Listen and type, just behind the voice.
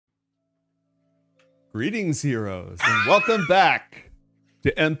Greetings, heroes, and welcome back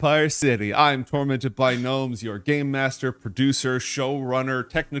to Empire City. I'm Tormented by Gnomes, your game master, producer, showrunner,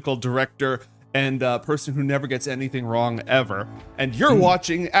 technical director, and person who never gets anything wrong ever. And you're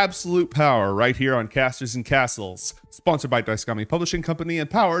watching Absolute Power right here on Casters and Castles, sponsored by Daisakami Publishing Company and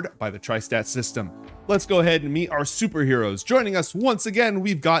powered by the Tri-Stat system. Let's go ahead and meet our superheroes. Joining us once again,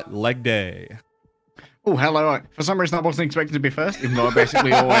 we've got Leg Day. Oh, hello. For some reason, I wasn't expecting to be first, even though I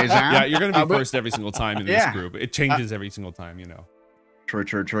basically always am. Yeah, you're going to be first every single time in this group. It changes every single time, you know.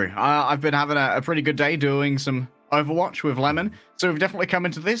 True. I've been having a pretty good day doing some Overwatch with Lemon, so we've definitely come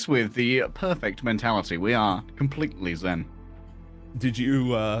into this with the perfect mentality. We are completely zen. Did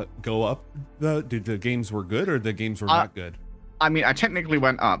you go up? Did the games were good or the games were not good? I mean, I technically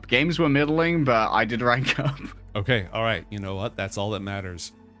went up. Games were middling, but I did rank up. Okay, all right. You know what? That's all that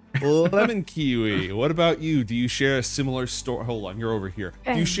matters. Lemon Kiwi, what about you? Do you share a similar story? Hold on, you're over here.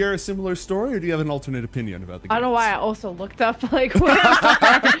 Do you share a similar story, or do you have an alternate opinion about the games? I don't know why I also looked up, like, what?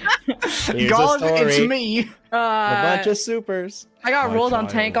 God, it's me. A bunch of supers. I got rolled on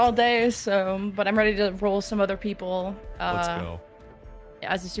tank all day, so, but I'm ready to roll some other people. Let's go.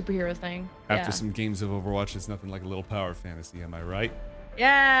 As a superhero thing. After some games of Overwatch, it's nothing like a little power fantasy, am I right?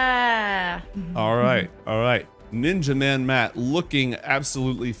 Yeah. All right. NinjaManMat looking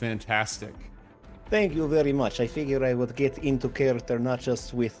absolutely fantastic. Thank you very much. I figured I would get into character not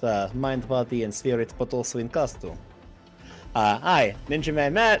just with mind, body, and spirit, but also in costume. Hi,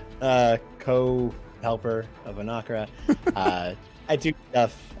 NinjaManMat, co-helper of Anakra. I do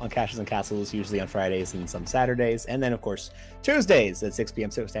stuff on Casters and Castles, usually on Fridays and some Saturdays, and then, of course, Tuesdays at 6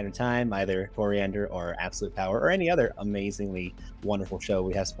 p.m. Central Standard Time, either Coriander or Absolute Power or any other amazingly wonderful show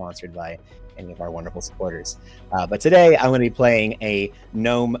we have sponsored by any of our wonderful supporters. But today, I'm going to be playing a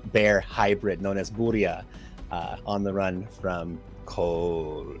gnome-bear hybrid known as Buria on the run from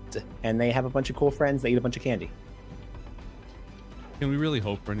Cold. And they have a bunch of cool friends. They eat a bunch of candy. Can we really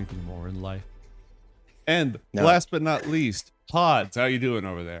hope for anything more in life? And last but not least, Pods, how you doing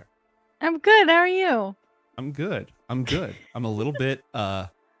over there? I'm good. How are you? I'm good. I'm a little bit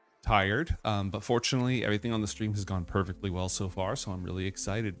tired, but fortunately everything on the stream has gone perfectly well so far, so I'm really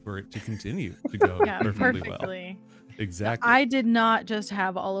excited for it to continue to go perfectly well. Exactly. I did not just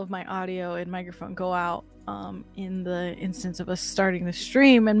have all of my audio and microphone go out in the instance of us starting the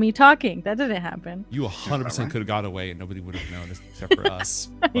stream and me talking. That didn't happen. You 100% could have got away and nobody would have noticed except for us.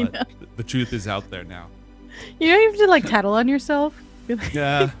 But the truth is out there now. You don't even have to like tattle on yourself.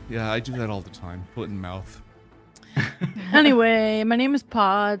 Yeah, I do that all the time. Foot in mouth. Anyway, my name is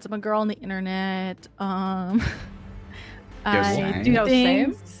Pods. I'm a girl on the internet. I do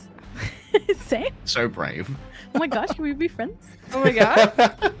things. Same. So brave. Oh my gosh, can we be friends? Oh my god.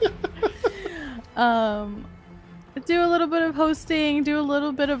 Do a little bit of hosting, do a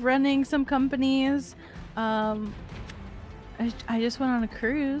little bit of running some companies. I just went on a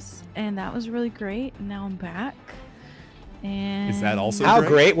cruise and that was really great. And now I'm back. And is that also how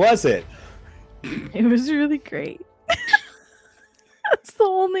great was it? It was really great. That's the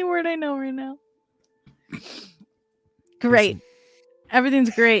only word I know right now. Great. Everything's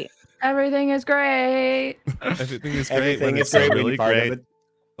great. Everything is great. Everything is great. Everything is great. Really great.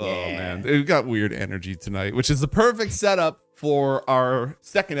 Oh man, we've got weird energy tonight, which is the perfect setup for our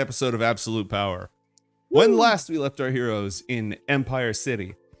second episode of Absolute Power. When last we left our heroes in Empire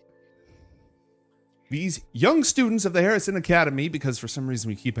City, these young students of the Harrison Academy, because for some reason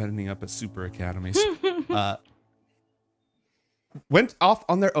we keep ending up at super academies, went off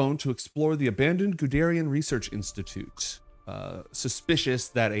on their own to explore the abandoned Guderian Research Institute, suspicious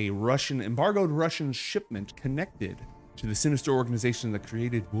that a embargoed Russian shipment connected to the sinister organization that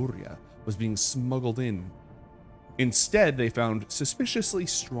created Buria was being smuggled in. Instead, they found suspiciously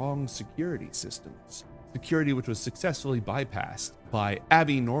strong security systems, security which was successfully bypassed by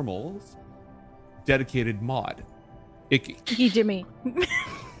Abby Normal's dedicated mod, Icky Jimmy.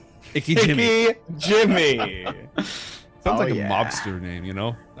 Icky Jimmy. Sounds like a mobster name, you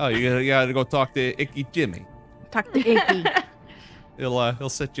know? Oh, you gotta go talk to Icky Jimmy. Talk to Icky. He'll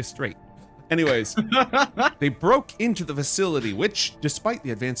set you straight. Anyways, they broke into the facility, which, despite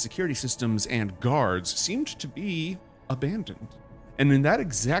the advanced security systems and guards, seemed to be abandoned. And in that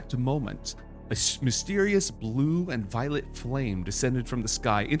exact moment, a mysterious blue and violet flame descended from the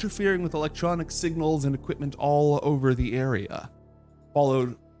sky, interfering with electronic signals and equipment all over the area,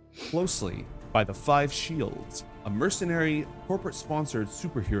 followed closely by the Five Shields, a mercenary, corporate-sponsored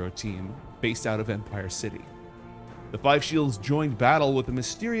superhero team based out of Empire City. The Five Shields joined battle with a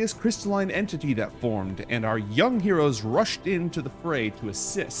mysterious crystalline entity that formed, and our young heroes rushed into the fray to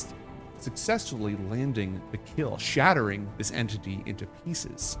assist, successfully landing the kill, shattering this entity into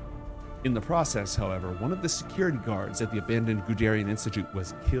pieces. In the process, however, one of the security guards at the abandoned Guderian Institute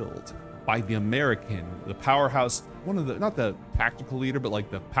was killed by the American, the powerhouse, one of the, not the tactical leader, but like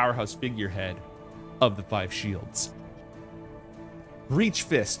the powerhouse figurehead of the Five Shields. Breach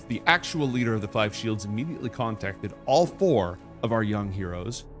Fist, the actual leader of the Five Shields, immediately contacted all 4 of our young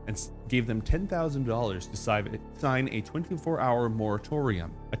heroes and gave them $10,000 to sign a 24-hour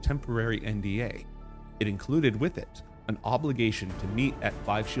moratorium, a temporary NDA. It included with it an obligation to meet at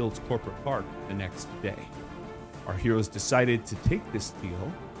Five Shields Corporate Park the next day. Our heroes decided to take this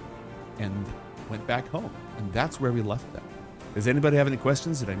deal and went back home, and that's where we left them. Does anybody have any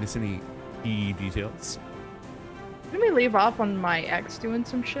questions? Did I miss any key details? Didn't we leave off on my ex doing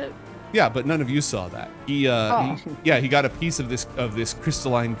some shit? Yeah, but none of you saw that. He got a piece of this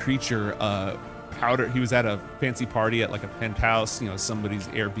crystalline creature powder. He was at a fancy party at like a penthouse, somebody's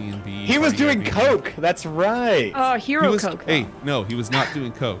Airbnb. He was doing coke. That's right. Oh, hero coke. Hey, no, he was not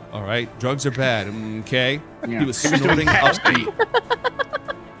doing coke. All right, drugs are bad. Okay, Yeah. he was snorting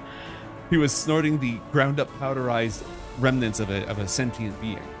He was snorting the ground up powderized remnants of a sentient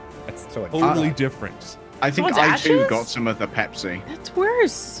being. That's So totally different. I think Someone's I too ashes? got some of the Pepsi. That's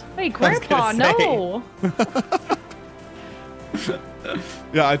worse. Hey, I was Grandpa, gonna say. no.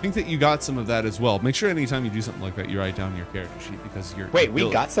 Yeah, I think that you got some of that as well. Make sure anytime you do something like that, you write down your character sheet because you're. Wait, we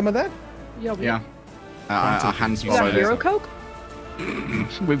got some of that? Yeah, we Yeah. Our hands You got followed hero it. coke?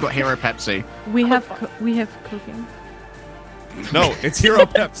 We've got Hero Pepsi. We have cocaine. No, it's Hero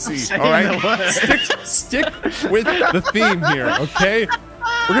Pepsi. Saying All right, the word. stick with the theme here, okay?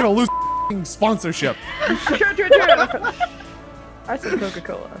 We're gonna lose sponsorship. True. I said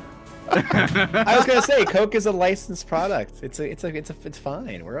Coca-Cola. I was gonna say Coke is a licensed product. It's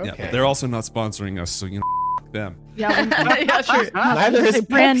fine. We're Yeah, okay. but they're also not sponsoring us, so them. Yeah, yeah, sure. Neither is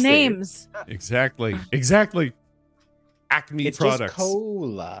Brand Pepsi. names. Exactly. Acme It's products. just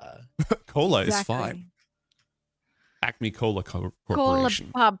cola. Cola is Exactly. fine. Acme Cola Cola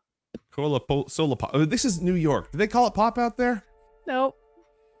Corporation. pop. Sola Pop. Oh, this is New York. Do they call it pop out there? Nope.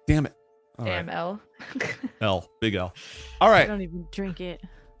 Damn it. All Damn right. L. L. Big L. All I right. don't even drink it.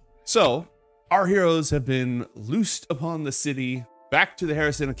 So, our heroes have been loosed upon the city, back to the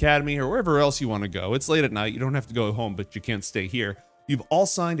Harrison Academy, or wherever else you want to go. It's late at night. You don't have to go home, but you can't stay here. You've all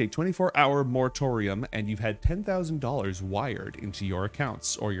signed a 24-hour moratorium, and you've had $10,000 wired into your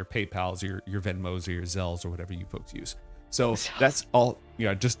accounts, or your PayPals, or your Venmos, or your Zells, or whatever you folks use. So that's all,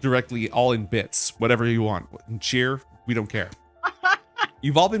 just directly all in bits, whatever you want. And cheer, we don't care.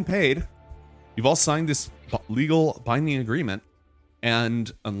 You've all been paid. You've all signed this legal binding agreement.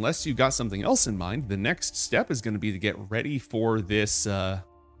 And unless you got something else in mind, the next step is going to be to get ready for this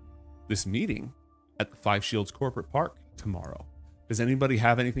this meeting at the Five Shields Corporate Park tomorrow. Does anybody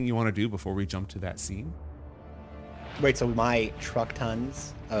have anything you want to do before we jump to that scene? Wait, so my truck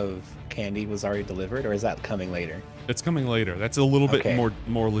tons of candy was already delivered, or is that coming later? It's coming later. That's a little Okay. bit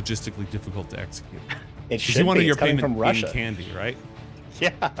more logistically difficult to execute. It Because should you wanted be. your It's coming payment from Russia. in candy, right?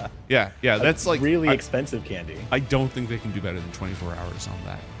 Yeah. Yeah. That's like really I, expensive candy. I don't think they can do better than 24 hours on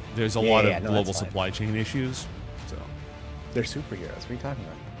that. There's a lot of no, global that's fine. supply chain issues. So They're superheroes. What are you talking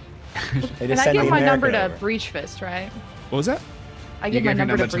about? They And just I send give the my number American to over. Breach Fist, right? what was that? I You give my gave your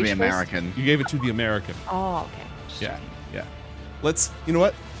number to to Breach the Fist. American. You gave it to the American. Oh, okay. Just Yeah. checking. Yeah. You know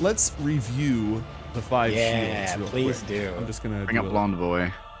what? Let's review the Five Yeah, Shields real please quick. do. I'm just gonna Bring up Blonde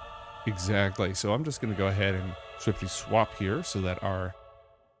Boy. Exactly. So I'm just gonna go ahead and swiftly swap here so that our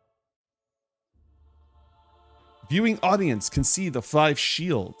viewing audience can see the Five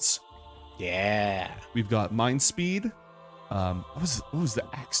Shields. Yeah. We've got Mind Speed. What was the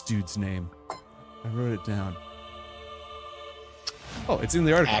axe dude's name? I wrote it down. Oh, it's in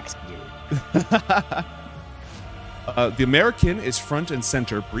the article. Axe dude. The American is front and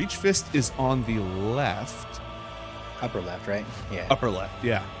center. Breach Fist is on the left. Upper left, right? Yeah. Upper left,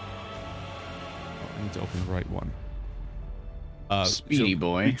 yeah. Oh, I need to open the right one. Speedy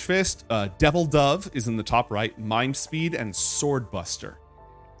boy. Breach Fist, Devil Dove is in the top right. Mind Speed and Sword Buster.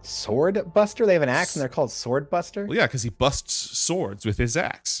 Sword Buster? They have an axe and they're called Sword Buster? Well, yeah, because he busts swords with his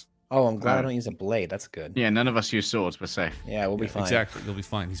axe. Oh, I'm glad I don't use a blade. That's good. Yeah, none of us use swords. We're safe. Yeah, we'll be fine. Exactly, you'll be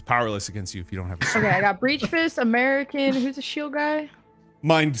fine. He's powerless against you if you don't have a sword. Okay, I got Breach Fist, American. Who's the shield guy?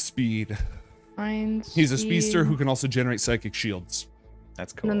 Mind Speed. He's a speedster who Speed. can also generate psychic shields.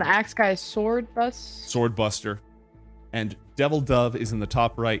 That's And cool. then the axe guy is Sword Bust. Sword Buster. And Devil Dove is in the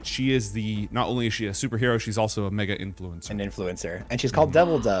top right. She is not only is she a superhero, she's also a mega influencer. An influencer. And she's called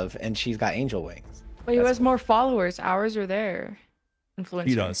Devil Dove, and she's got angel wings. Wait, who That's has more followers? Ours or their influencer?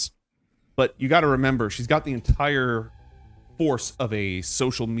 He does. But you got to remember, she's got the entire force of a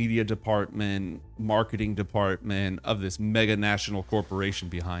social media department, marketing department of this mega national corporation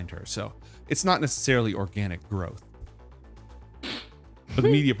behind her. So it's not necessarily organic growth, but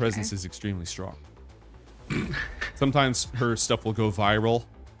the media presence is extremely strong. Sometimes her stuff will go viral,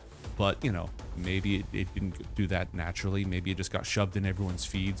 but you know, maybe it didn't do that naturally. Maybe it just got shoved in everyone's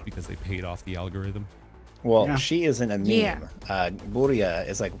feeds because they paid off the algorithm. Well, she isn't a meme. Yeah. Buria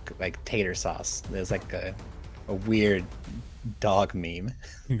is like tater sauce. There's like a weird dog meme.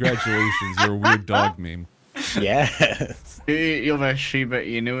 Congratulations, you're a weird dog meme. Yes. You're the Shiba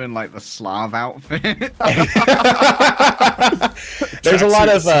Inu in like the Slav outfit. There's a lot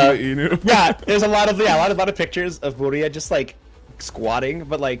of Inu. yeah. There's a lot of pictures of Buria just like squatting,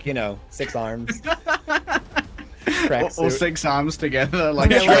 but like, you know, 6 arms. All 6 arms together,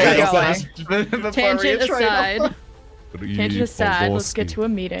 like Tangent aside. Tangent aside. Let's get to a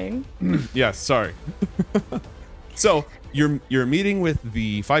meeting. Yeah, sorry. So you're meeting with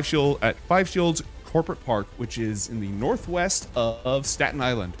the Five Shields Corporate Park, which is in the northwest of Staten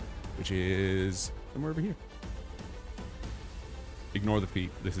Island, which is somewhere over here. Ignore the feet.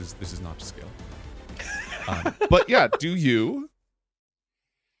 This is not to scale. But yeah, do you?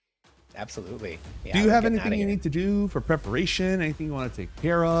 Absolutely. Yeah, Do you have anything you need to do for preparation? Anything you want to take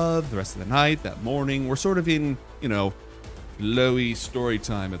care of the rest of the night, that morning? We're sort of in, you know, flowy story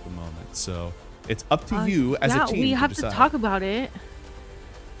time at the moment, so it's up to you as a team. Yeah, we have to talk about it.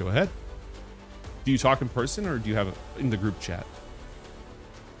 Go ahead. Do you talk in person or do you have it in the group chat?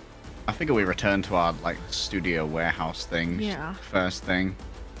 I figure we return to our like studio warehouse thing. Yeah. First thing.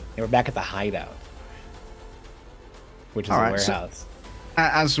 And we're back at the hideout, which is All a right, so- warehouse.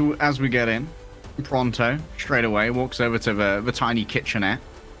 As we get in, Pronto straight away walks over to the tiny kitchenette.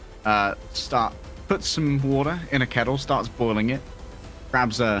 Puts some water in a kettle, starts boiling it,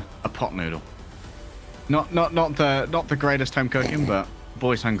 grabs a pot noodle. Not the greatest home cooking, but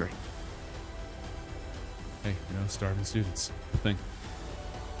boy's hungry. Hey, you know, starving students. The thing.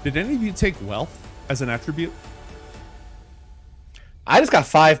 Did any of you take wealth as an attribute? I just got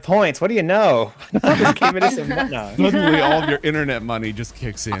 5 points. What do you know? I just came into some no. Suddenly, all of your internet money just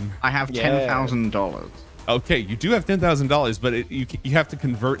kicks in. I have $10,000. Okay, you do have $10,000, but you have to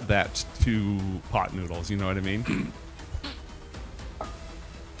convert that to pot noodles. You know what I mean?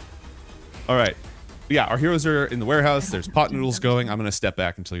 All right. Yeah, our heroes are in the warehouse. There's pot noodles going. I'm gonna step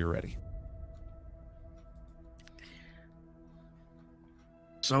back until you're ready.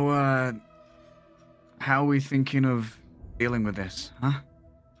 So, how are we thinking of dealing with this, huh?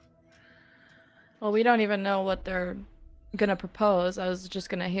 Well, we don't even know what they're gonna propose. I was just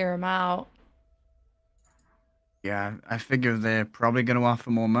gonna hear them out. Yeah, I figure they're probably going to offer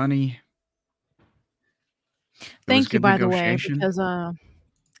more money. Thank you, by the way, because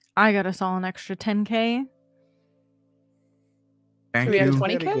I got us all an extra 10K. Thank we have you.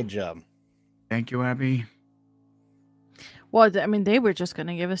 20K? Good job. Thank you, Abby. Well, I mean, they were just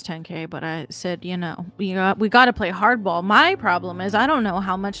gonna give us 10K, but I said, you know, we got to play hardball. My problem is I don't know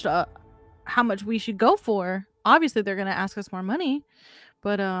how much we should go for. Obviously, they're gonna ask us more money,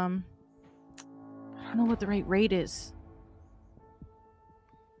 but I don't know what the right rate is.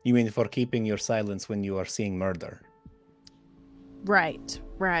 You mean for keeping your silence when you are seeing murder? Right,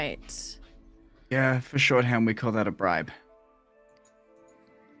 right. Yeah, for shorthand, we call that a bribe.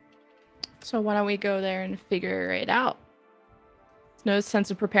 So why don't we go there and figure it out? No sense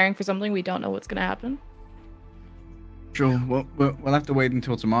of preparing for something we don't know what's gonna happen. Sure, we'll have to wait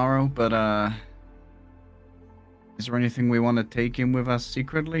until tomorrow, but is there anything we want to take in with us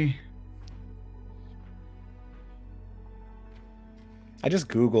secretly? I just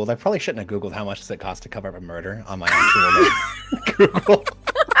Googled. I probably shouldn't have Googled how much does it cost to cover up a murder on my actual Google.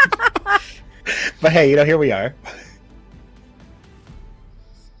 But hey, you know, here we are.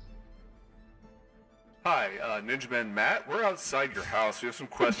 Hi, NinjaManMat. We're outside your house. We have some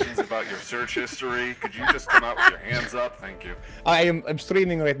questions about your search history. Could you just come out with your hands up? Thank you. I'm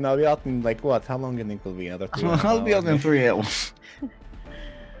streaming right now. I'll be out in like what? How long do you think will be? Another 2 hours? I'll be out in 3 hours.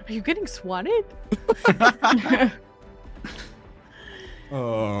 Are you getting swatted?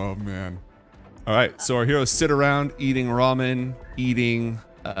 Oh man. All right, so our heroes sit around eating ramen, eating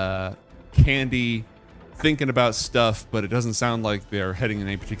candy, thinking about stuff, but it doesn't sound like they're heading in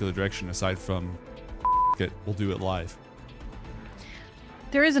any particular direction aside from it. We'll do it live.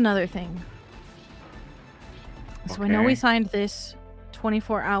 There is another thing. So I know we signed this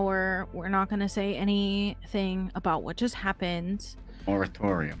 24-hour. We're not going to say anything about what just happened.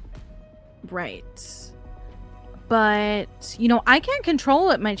 Moratorium. Right. But, you know, I can't control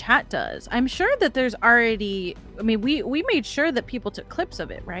what my chat does. I'm sure that there's already... I mean, we made sure that people took clips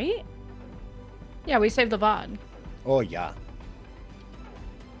of it, right? Yeah, we saved the VOD. Oh yeah.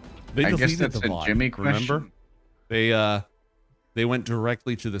 They I guess deleted that's the a VOD, Jimmy remember? question. They went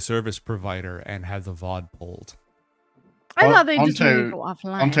directly to the service provider and had the VOD pulled. I thought they just Onto- made it go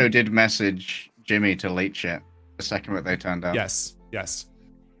offline. Pronto did message Jimmy to leech it the second that they turned out. Yes.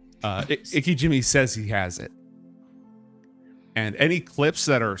 Icky Jimmy says he has it. And any clips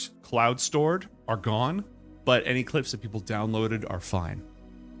that are cloud stored are gone, but any clips that people downloaded are fine.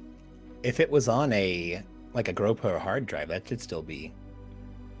 If it was on a GoPro hard drive, that should still be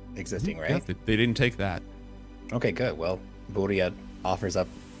existing, right? Yeah, they didn't take that. Okay, good. Well, Buria offers up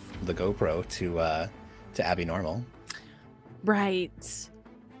the GoPro to Abby Normal. Right.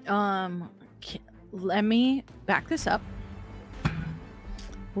 Let me back this up.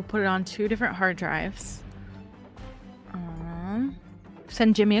 We'll put it on 2 different hard drives.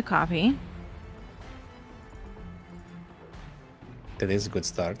 Send Jimmy a copy. That is a good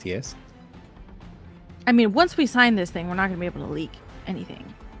start, yes. I mean, once we sign this thing, we're not going to be able to leak anything.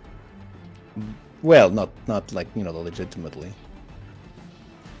 Well, not like, legitimately.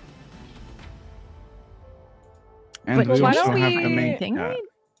 And But we why also don't have we- to make Anything, right?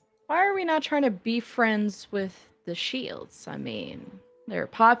 Why are we not trying to be friends with the Shields? I mean, they're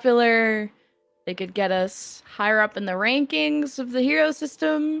popular. They could get us higher up in the rankings of the hero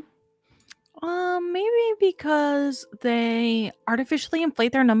system. Maybe because they artificially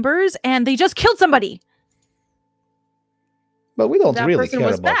inflate their numbers and they just killed somebody. But we don't That really person care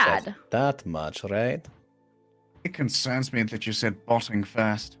was about bad. that much, right? It concerns me that you said botting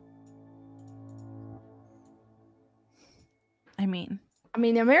first. I mean,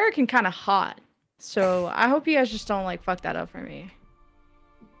 the American kind of hot. So I hope you guys just don't fuck that up for me.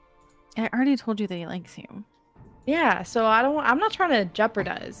 I already told you that he likes you. Yeah, so I'm not trying to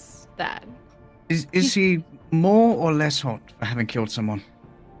jeopardize that. Is he more or less hot for having killed someone?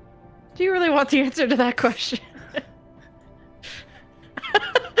 Do you really want the answer to that question?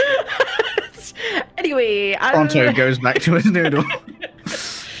 Anyway, Pronto goes back to his noodle.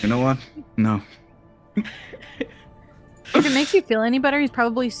 You know what? No. If it makes you feel any better, he's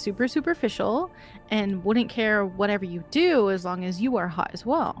probably super superficial and wouldn't care whatever you do as long as you are hot as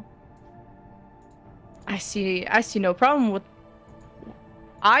well. I see no problem with.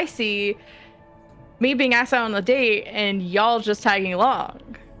 I see me being asked out on a date and y'all just tagging along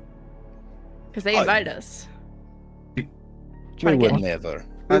because they invited us. We Trying to would get- never.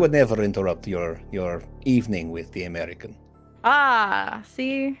 We would never interrupt your evening with the American.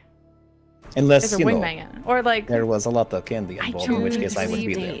 See, Unless, there's a you know, wingman or there was a lot of candy involved, in which case I would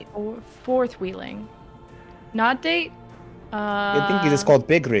be there. Or fourth wheeling, not date. I think it is called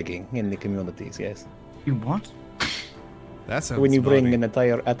big rigging in the communities, yes. You what? That sounds When you bring naughty. an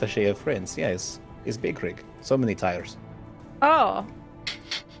entire attaché of friends, yes, it's big rig. So many tires. Oh,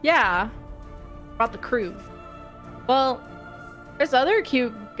 yeah, brought the crew. Well, there's other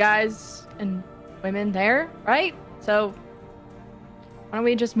cute guys and women there, right? So why don't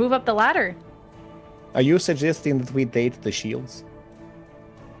we just move up the ladder? Are you suggesting that we date the Shields?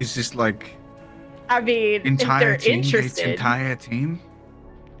 Is this like I mean, entire if they're team dates interested. entire team?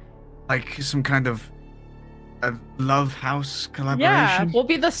 Like some kind of a love house collaboration? Yeah, we'll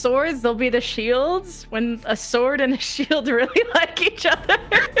be the swords, they'll be the shields. When a sword and a shield really like each other.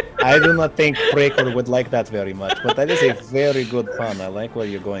 I do not think Breaker would like that very much, but that is a very good pun. I like where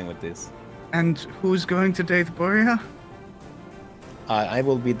you're going with this. And who's going to date Boria? I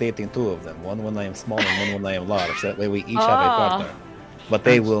will be dating 2 of them. One when I am small and one when I am large. That way we each have a Ah. partner. But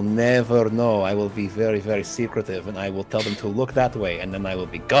they will never know. I will be very, very secretive, and I will tell them to look that way, and then I will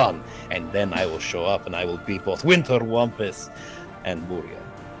be gone. And then I will show up, and I will be both Winter, Wampus, and Buria.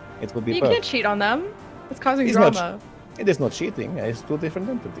 It will be You perfect. can't cheat on them. It's causing He's not drama. It is not cheating. It's 2 different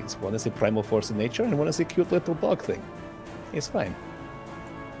entities. One is a primal force of nature, and one is a cute little dog thing. It's fine.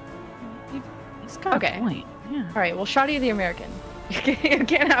 He's got Okay. a point. Yeah. All right, well, Shotty the American. You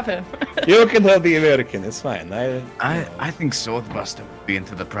can't have him. You can have the American. It's fine. I think Swordbuster would be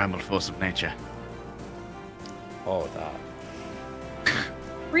into the primal force of nature. Oh, that.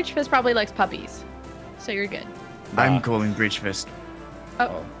 Reach Fist probably likes puppies, so you're good. I'm calling Breach Fist.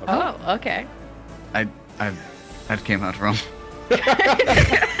 Oh, okay. oh, okay. That came out wrong.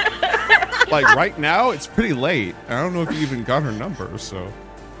 Like right now, it's pretty late. I don't know if you even got her number, so.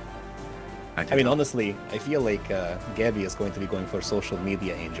 I mean, honestly, I feel like Gabby is going to be going for social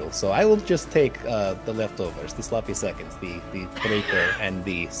media angel, so I will just take the leftovers, the sloppy seconds, the breaker, and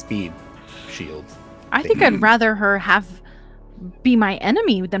the speed shield. I think I'd rather her be my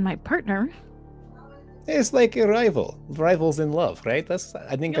enemy than my partner. It's like a rivals in love, right? That's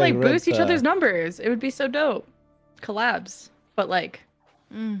I think You I like read, boost each other's numbers. It would be so dope. Collabs, but like.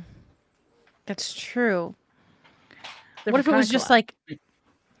 That's true. different What if it kind was of just collab. like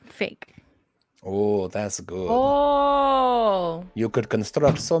fake. Oh, that's good. Oh. You could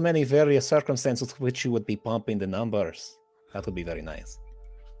construct so many various circumstances which you would be pumping the numbers. That would be very nice.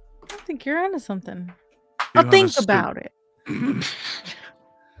 I think you're onto something. You I'll have think a about it.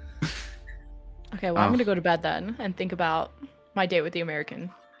 Okay, well, I'm going to go to bed then and think about my date with the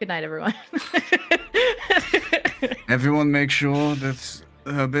American. Good night, everyone. Everyone make sure that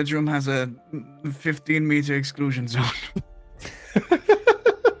her bedroom has a 15-meter exclusion zone.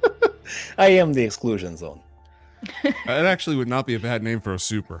 I am the exclusion zone. That actually would not be a bad name for a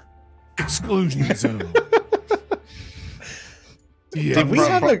super. Exclusion zone. Did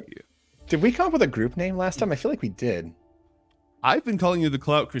we come up with a group name last time? I feel like we did. I've been calling you the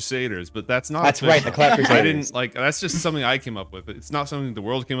Clout Crusaders, but that's not. That's right, the Clout Crusaders. I didn't like. That's just something I came up with. It's not something the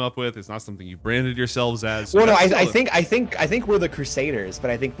world came up with. It's not something you branded yourselves as. So well, no, I think we're the Crusaders, but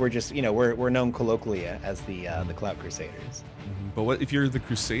I think we're just we're known colloquially as the Clout Crusaders. But what if you're the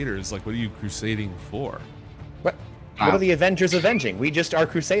Crusaders? Like, what are you crusading for? What are the Avengers avenging? We just are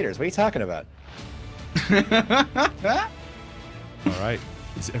Crusaders. What are you talking about? All right.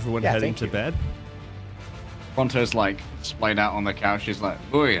 Is everyone Yeah, heading thank to you. bed? Pronto's like splayed out on the couch. He's like,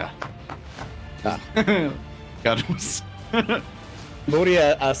 booyah. Cuddles.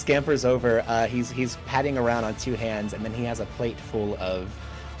 Moria scampers over. He's patting around on two hands, and then he has a plate full of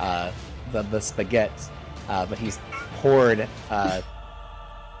the spaghetti, but he's poured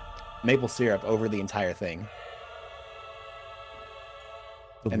maple syrup over the entire thing.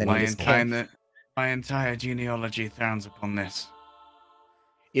 And then he just my entire genealogy frowns upon this.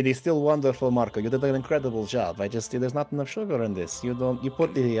 It is still wonderful, Marco. You did an incredible job. There's not enough sugar in this. You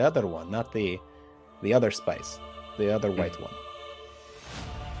put the other one, not the other spice, the other white one.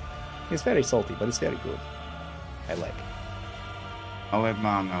 It's very salty, but it's very good. I like it. I'll let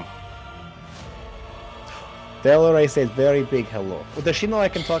Mom know. Tell her I said very big hello. Well, does she know I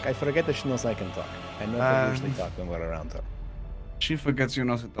can talk? I forget that she knows I can talk. I never usually talk when we're around her. She forgets you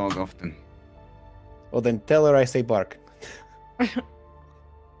not to talk often. Well, then tell her I say bark.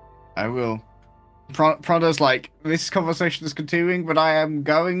 I will. Pronto's like, this conversation is continuing, but I am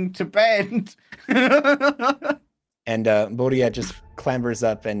going to bed. And Moria just clambers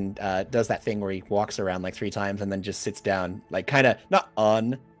up and does that thing where he walks around like 3 times and then just sits down, like kind of not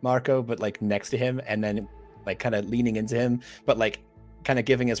on Marco, but like next to him, and then like kind of leaning into him, but like kind of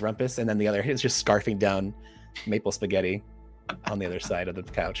giving his rumpus, and then the other is just scarfing down maple spaghetti on the other side of the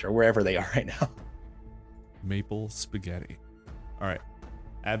couch or wherever they are right now. Maple spaghetti. All right.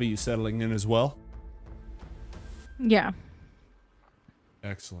 Abby, you settling in as well? Yeah.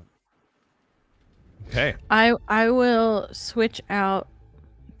 Excellent. Okay. I will switch out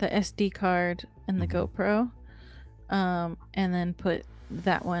the SD card and the GoPro, and then put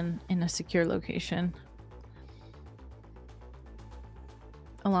that one in a secure location,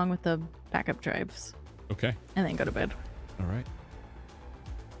 along with the backup drives. Okay. And then go to bed. All right.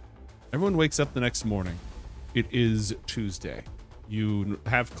 Everyone wakes up the next morning. It is Tuesday. You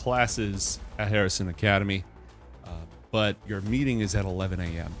have classes at Harrison Academy, but your meeting is at 11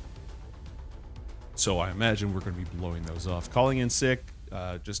 a.m. So I imagine we're going to be blowing those off. Calling in sick,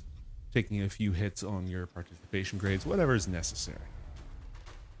 just taking a few hits on your participation grades, whatever is necessary.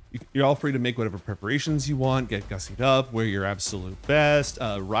 You're all free to make whatever preparations you want, get gussied up, wear your absolute best.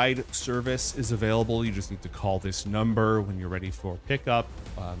 Ride service is available. You just need to call this number when you're ready for pickup,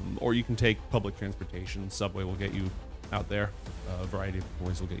 or you can take public transportation. Subway will get you out there. A variety of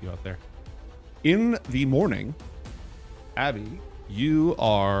ways will get you out there. In the morning, Abby,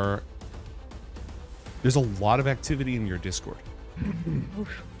 there's a lot of activity in your Discord.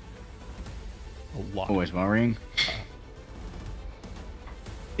 A lot. Always worrying.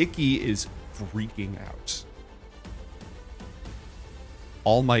 Icky is freaking out.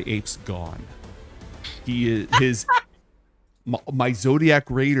 All my apes gone. My Zodiac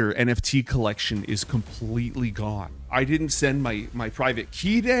Raider NFT collection is completely gone. I didn't send my private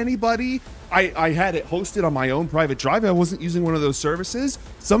key to anybody. I had it hosted on my own private drive. I wasn't using one of those services.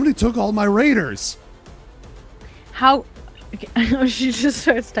 Somebody took all my Raiders. How? She just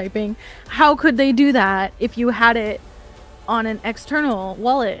starts typing. How could they do that if you had it on an external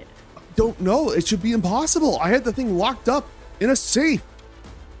wallet? Don't know. It should be impossible. I had the thing locked up in a safe.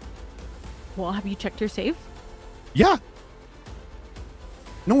 Well, have you checked your safe? Yeah.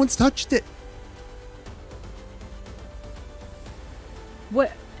 No one's touched it.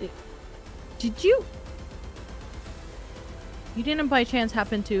 What? Did you? You didn't by chance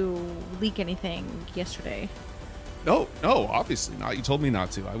happen to leak anything yesterday? No, obviously not. You told me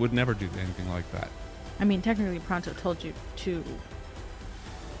not to. I would never do anything like that. I mean, technically, Pronto told you to.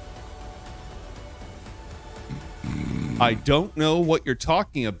 I don't know what you're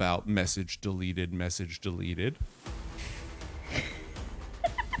talking about. Message deleted, message deleted.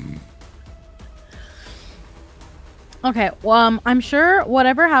 Okay, well, I'm sure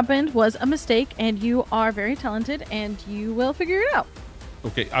whatever happened was a mistake, and you are very talented, and you will figure it out.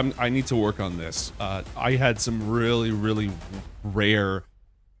 Okay, I need to work on this. I had some really, really rare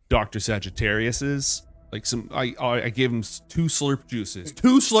Dr. Sagittariuses. Like I gave them 2 slurp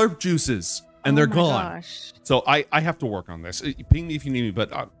juices, and they're gone. Gosh. So I have to work on this. Ping me if you need me,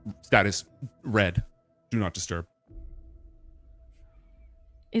 but status red. Do not disturb.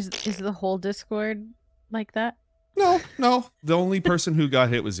 Is the whole Discord like that? No. The only person who got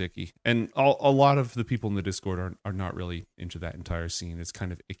hit was Icky. And a lot of the people in the Discord are not really into that entire scene. It's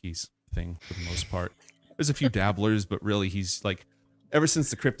kind of Icky's thing for the most part. There's a few dabblers, but really he's like, ever since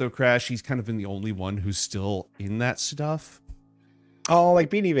the crypto crash, he's kind of been the only one who's still in that stuff. Oh, like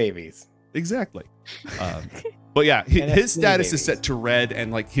Beanie Babies. Exactly. But yeah, his status is set to red,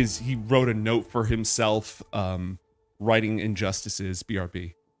 and like he wrote a note for himself, writing injustices,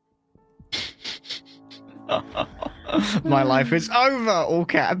 BRB. My life is over, all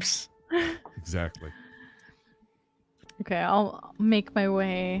caps. Exactly. Okay, I'll make my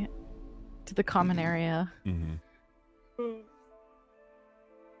way to the common area. Mm-hmm.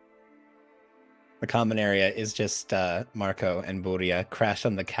 The common area is just Marco and Buria crashed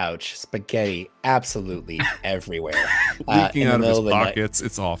on the couch, spaghetti absolutely everywhere. Leaking out of his pockets.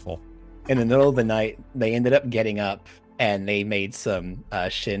 It's awful. In the middle of the night, they ended up getting up and they made some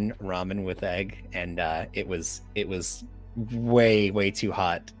shin ramen with egg, and it was way too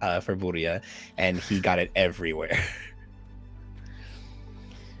hot for Buria, and he got it everywhere.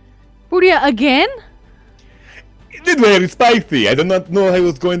 Buria again? It is very spicy. I do not know how it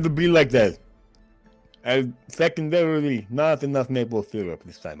was going to be like that. Secondarily, not enough maple syrup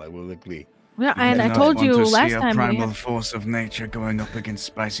this time, I will agree. Yeah, and I told you last time. Primal force of nature going up against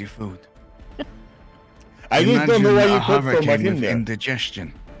spicy food. I just don't know why you put so much in there.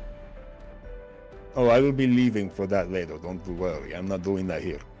 Indigestion. Oh, I will be leaving for that later. Don't worry. I'm not doing that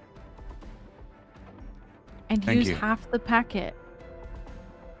here. And use half the packet.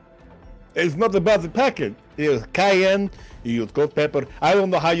 It's not about the packet. You use cayenne, you use ghost pepper. I don't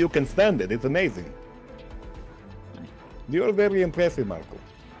know how you can stand it. It's amazing. You're very impressive, Marco.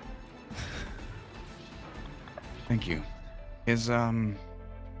 Thank you.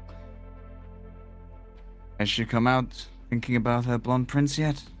 Has she come out thinking about her blonde prince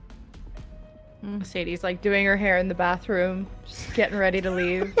yet? Sadie's like doing her hair in the bathroom, just getting ready to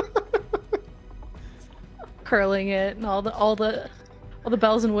leave. Curling it and all the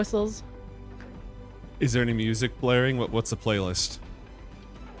bells and whistles. Is there any music blaring? What's the playlist?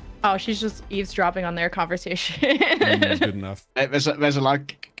 Oh, she's just eavesdropping on their conversation. Good enough. There's a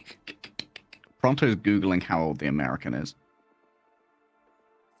lot. Pronto's Googling how old the American is.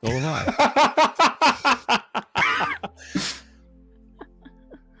 So am I.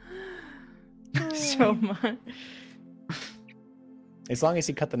 So much. As long as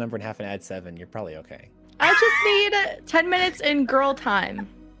you cut the number in half and add 7, you're probably okay. I just need 10 minutes in girl time.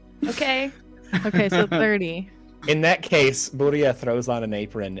 Okay? Okay, so 30. In that case, Buria throws on an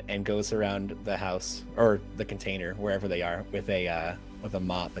apron and goes around the house or the container, wherever they are, with a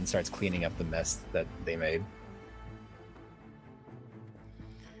mop and starts cleaning up the mess that they made.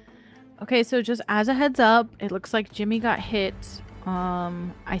 Okay, so just as a heads up, it looks like Jimmy got hit.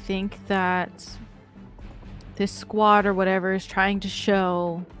 I think that this squad or whatever is trying to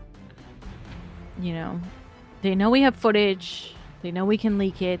show, you know, they know we have footage, they know we can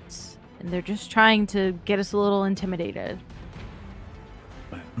leak it, and they're just trying to get us a little intimidated.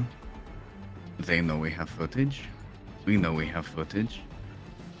 Well, they know we have footage. We know we have footage.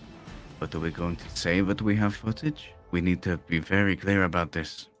 But are we going to say that we have footage? We need to be very clear about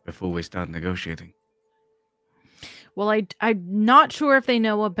this before we start negotiating. Well, I'm not sure if they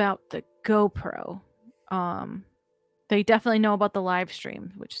know about the GoPro. They definitely know about the live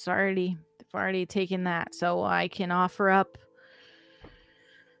stream, which is they've already taken that. So I can offer up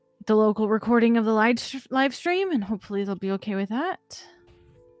the local recording of the live stream, and hopefully they'll be okay with that.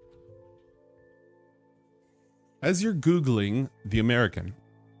 As you're Googling the American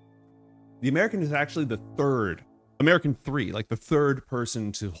is actually the third, American 3, like the third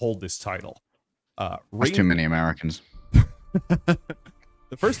person to hold this title. That's too many Americans. The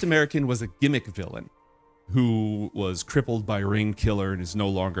first American was a gimmick villain who was crippled by Rain Killer and is no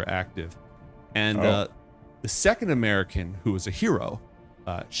longer active. And the second American, who was a hero,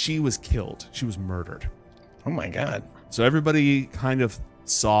 she was killed. She was murdered. Oh my god. So everybody kind of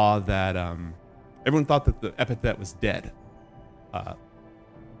saw that, everyone thought that the epithet was dead.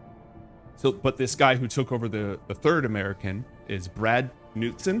 So, but this guy who took over the third American is Brad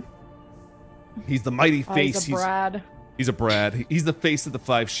Knutson. He's the mighty face. He's a Brad. He's a Brad. He's the face of the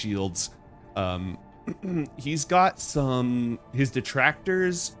Five Shields. He's got his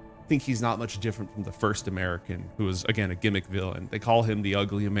detractors think he's not much different from the first American, who was, again, a gimmick villain. They call him the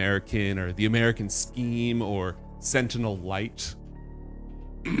Ugly American, or the American Scheme, or Sentinel Light.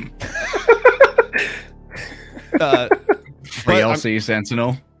 LC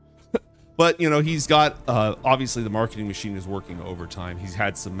Sentinel. But, you know, he's got, obviously the marketing machine is working overtime. He's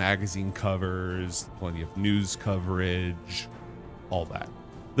had some magazine covers, plenty of news coverage, all that.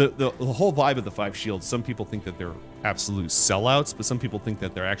 The whole vibe of the Five Shields, some people think that they're absolute sellouts, but some people think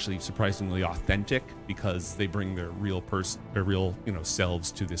that they're actually surprisingly authentic because they bring their real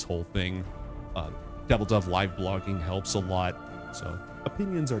selves to this whole thing. Double Dove live blogging helps a lot, so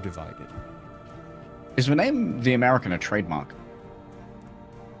opinions are divided. Is the name The American a trademark?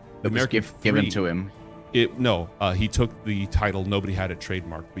 It was given to him. No, he took the title. Nobody had it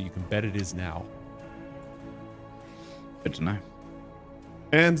trademarked, but you can bet it is now. Good to know.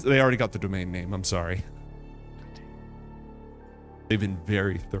 And they already got the domain name. I'm sorry. They've been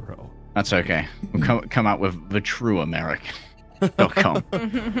very thorough. That's okay. We'll come out with the true American.com.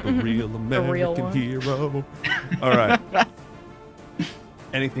 The real American hero. All right.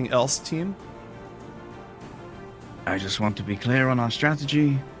 Anything else, team? I just want to be clear on our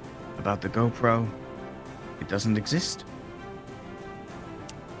strategy about the GoPro. It doesn't exist.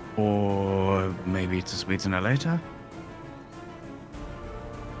 Or maybe it's a sweetener later.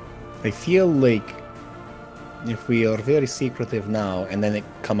 I feel like if we are very secretive now and then they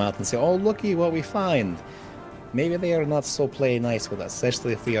come out and say, oh, looky what we find, maybe they are not so play nice with us,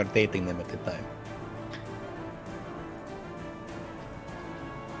 especially if we are dating them at the time.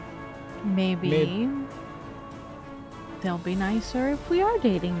 Maybe they'll be nicer if we are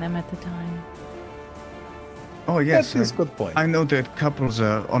dating them at the time. Oh, yes. That is a good point. I know that couples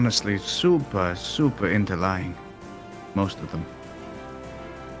are honestly super, super into lying. Most of them.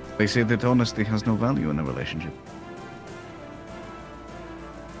 They say that honesty has no value in a relationship.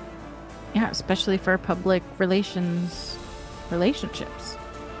 Yeah, especially for public relationships.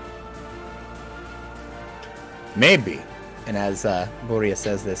 Maybe. And as Boreas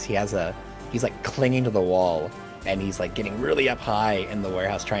says this, he's like clinging to the wall, and he's like getting really up high in the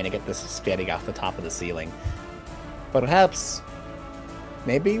warehouse trying to get this spaghetti off the top of the ceiling. Perhaps,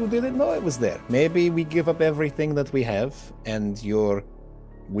 maybe you didn't know it was there. Maybe we give up everything that we have, and your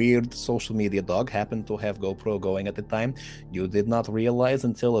weird social media dog happened to have GoPro going at the time. You did not realize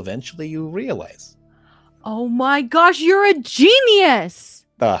until eventually you realize. Oh my gosh, you're a genius!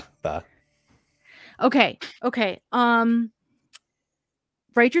 Okay.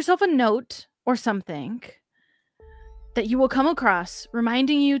 Write yourself a note or something that you will come across,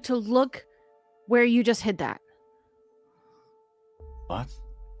 reminding you to look where you just hid that. What?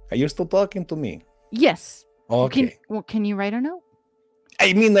 Are you still talking to me? Yes. Okay. Can you write a note?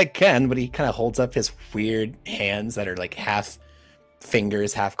 I mean, I can, but he kind of holds up his weird hands that are like half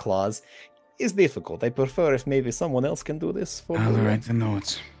fingers, half claws. It's difficult. I prefer if maybe someone else can do this for me. I'll write the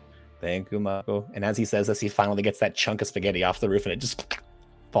notes. Thank you, Marco. And as he says this, he finally gets that chunk of spaghetti off the roof and it just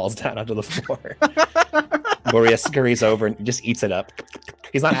falls down onto the floor. Boreas scurries over and just eats it up.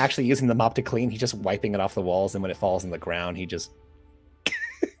 He's not actually using the mop to clean. He's just wiping it off the walls, and when it falls on the ground, he just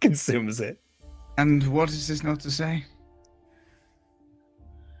consumes it. And what is this note to say?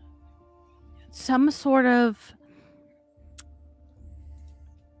 Some sort of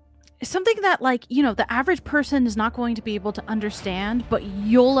something that, like, you know, the average person is not going to be able to understand, but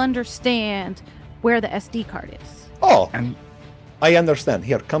you'll understand where the SD card is. Oh, And I understand.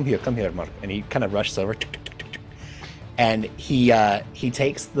 Here, come here, Mark. And he kind of rushes over, and he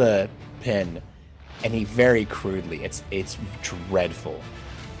takes the pen, and he very crudely, it's dreadful.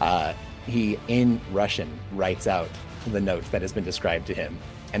 He in Russian writes out the note that has been described to him,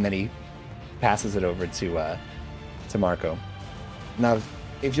 and then he passes it over to Marco. Now,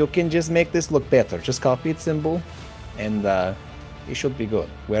 if you can just make this look better, just copy its symbol, and it should be good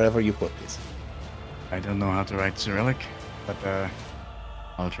wherever you put this. I don't know how to write Cyrillic, but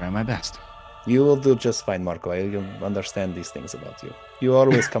I'll try my best. You will do just fine, Marco. I understand these things about you. You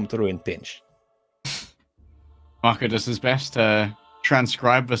always come through in pinch. Marco does his best to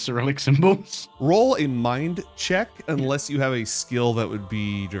transcribe the Cyrillic symbols. Roll a mind check unless you have a skill that would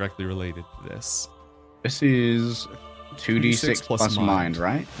be directly related to this. This is 2d6 plus mind,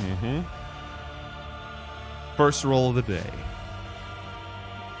 right? Mm-hmm. First roll of the day.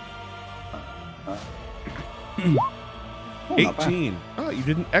 Oh, not bad. 18. Oh, you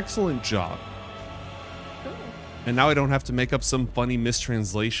did an excellent job. And now I don't have to make up some funny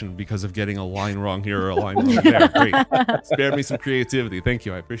mistranslation because of getting a line wrong here or a line wrong there. Great. Spare me some creativity. Thank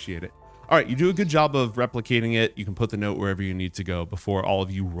you. I appreciate it. All right. You do a good job of replicating it. You can put the note wherever you need to go before all of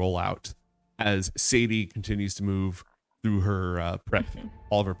you roll out as Sadie continues to move through her prep,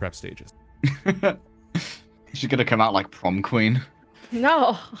 all of her prep stages. She's going to come out like prom queen.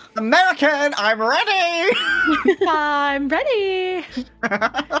 No. American, I'm ready! I'm ready.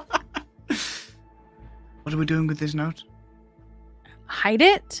 What are we doing with this note? Hide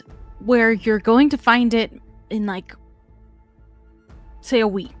it where you're going to find it in, like, say a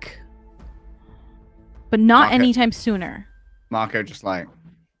week. But not anytime sooner. Marco just like...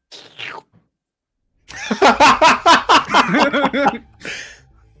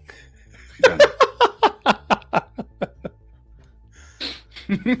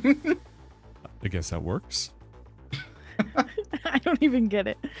 I guess that works. I don't even get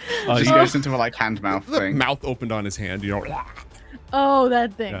it. Just goes into a like hand-mouth thing. Mouth opened on his hand, you know. Oh,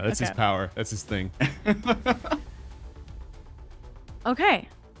 that thing. Yeah, that's his power. That's his thing. Okay.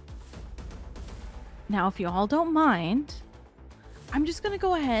 Now, if you all don't mind, I'm just going to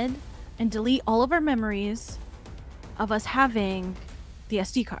go ahead and delete all of our memories of us having the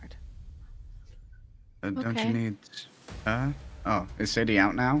SD card. Don't you need... Oh, is Sadie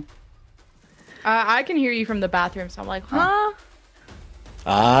out now? I can hear you from the bathroom, so I'm like, huh?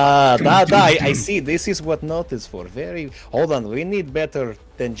 I see. This is what note is for. Hold on, we need better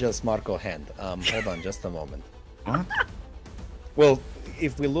than just Marco hand. Hold on just a moment. What? Well,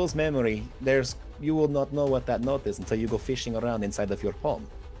 if we lose memory, you will not know what that note is until you go fishing around inside of your palm.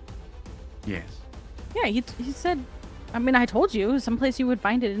 Yes. Yeah, he said... I mean, I told you, someplace you would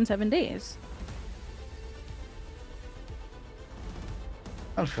find it in 7 days.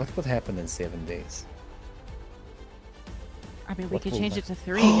 What would happen in 7 days? I mean, we could change it to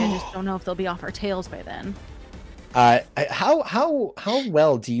 3. I just don't know if they'll be off our tails by then. How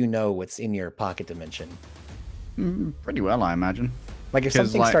well do you know what's in your pocket dimension? Pretty well, I imagine. Like, if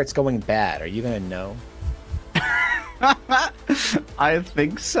something starts going bad, are you gonna know? I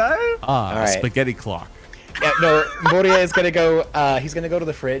think so. Right. Spaghetti clock. Yeah, no, Moria is gonna go. He's gonna go to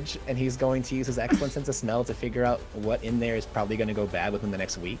the fridge, and he's going to use his excellent sense of smell to figure out what in there is probably gonna go bad within the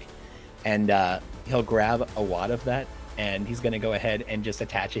next week, and he'll grab a wad of that, and he's gonna go ahead and just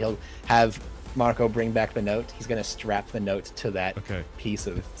attach it. He'll have Marco bring back the note. He's gonna strap the note to that piece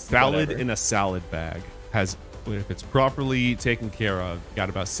of salad whatever. in a salad bag has, if it's properly taken care of, got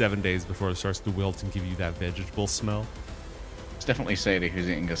about 7 days before it starts to wilt and give you that vegetable smell. It's definitely Sadie who's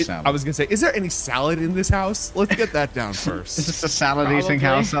eating a salad. I was gonna say, is there any salad in this house? Let's get that down first. Is this a salad-eating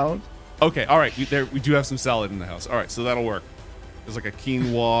household? Okay, all right. We do have some salad in the house. All right, so that'll work. There's like a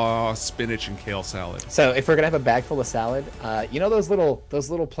quinoa, spinach, and kale salad. So if we're gonna have a bag full of salad, you know those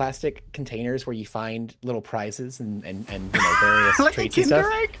little plastic containers where you find little prizes and various like treats a and stuff.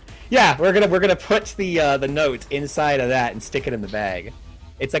 Kinder Egg? Yeah, we're gonna put the note inside of that and stick it in the bag.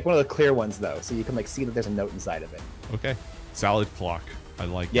 It's like one of the clear ones though, so you can like see that there's a note inside of it. Okay, salad clock. I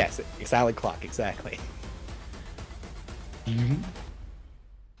like. Yes, a salad clock, exactly.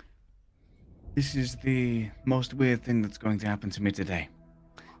 This is the most weird thing that's going to happen to me today.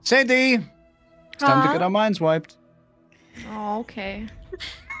 Sadie! It's time to get our minds wiped. Oh, okay.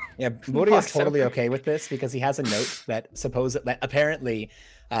 Yeah, Moody is totally okay with this because he has a note that apparently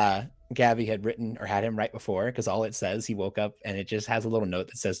Gabby had written or had him write before, because all it says, he woke up and it just has a little note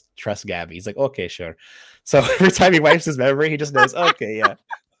that says, trust Gabby. He's like, okay, sure. So every time he wipes his memory, he just knows, okay, yeah.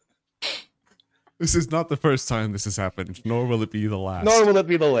 This is not the first time this has happened, nor will it be the last. Nor will it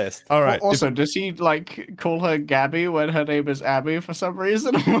be the list. All right. Well, also, does he like call her Gabby when her name is Abby for some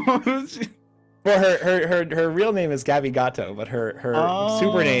reason? Well, her real name is Gabby Gatto, but her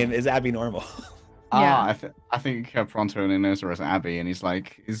super name is Abby Normal. Yeah. I think Pronto only knows her as Abby, and he's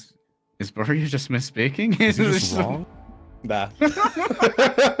like, is Maria just misspeaking? Is it just wrong? Nah.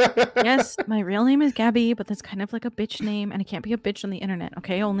 Yes, my real name is Gabby, but that's kind of like a bitch name, and I can't be a bitch on the internet,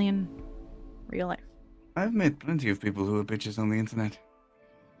 okay? Only in real life. I've met plenty of people who are bitches on the internet.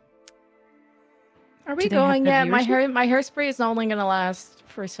 Are we Do they have going good yet? My viewership? hairspray is only gonna last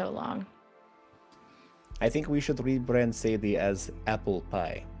for so long. I think we should rebrand Sadie as Apple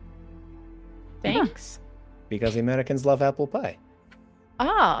Pie, Thanks. because Americans love apple pie.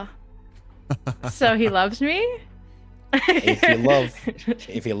 Ah. So he loves me?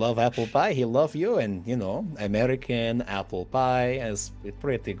 If you love apple pie, he love you, and American apple pie is a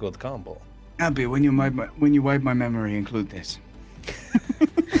pretty good combo. Abby, when you wipe my memory, include this.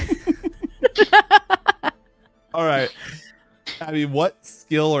 All right. Abby, what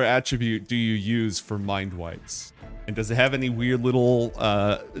skill or attribute do you use for mind wipes? And does it have any weird little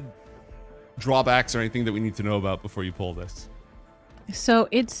drawbacks or anything that we need to know about before you pull this? So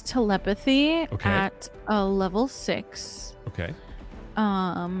it's telepathy Okay. at a level 6. Okay.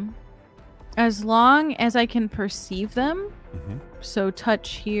 As long as I can perceive them, Mm-hmm. so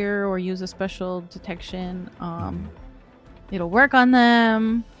touch here or use a special detection, it'll work on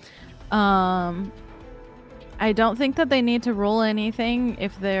them. I don't think that they need to roll anything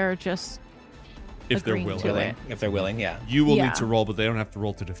if they're just If they're agreeing willing. to it. If they're willing, yeah. You will Yeah. need to roll, but they don't have to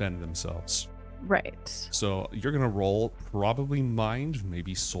roll to defend themselves. Right. So you're going to roll probably mind,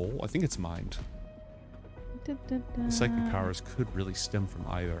 maybe soul. I think it's mind. The psychic powers could really stem from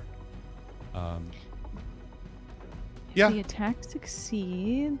either. Yeah. The attack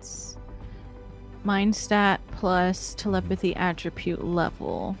succeeds. Mind stat plus telepathy attribute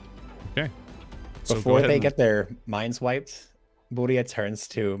level. Okay. So go Before ahead they and- get their minds wiped, Buria turns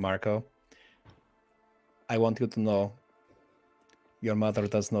to Marco. I want you to know your mother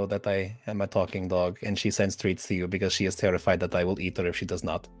does know that I am a talking dog, and she sends treats to you because she is terrified that I will eat her if she does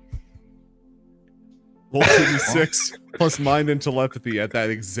not. Roll 2d6 plus mind and telepathy at that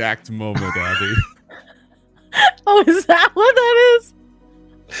exact moment, Abby. Oh, is that what that is?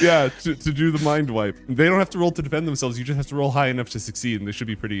 Yeah, to do the mind wipe. They don't have to roll to defend themselves. You just have to roll high enough to succeed, and they should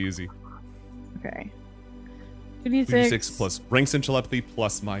be pretty easy. Okay. 2d6 plus ranks and telepathy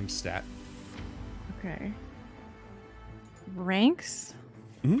plus mind stat. Okay. Ranks?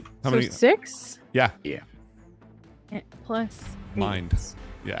 Mm-hmm. How so many? 6? Yeah, Plus Mind. 8.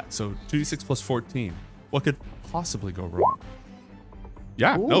 yeah. So 2d6 plus 14. What could possibly go wrong?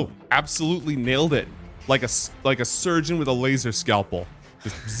 Yeah, no, absolutely nailed it. Like a surgeon with a laser scalpel.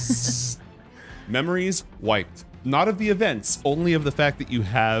 Just memories wiped. Not of the events, only of the fact that you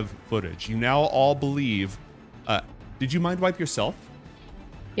have footage. You now all believe. Did you mind wipe yourself?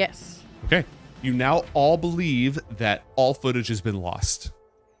 Yes. Okay. You now all believe that all footage has been lost.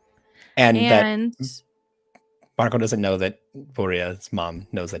 And that And Marco doesn't know that Buria's mom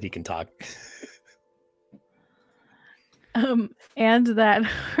knows that he can talk. and that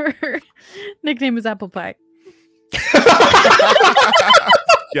her nickname is Apple Pie.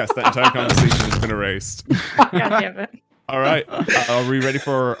 Yes, that entire conversation has been erased. God damn it. All right. Are we ready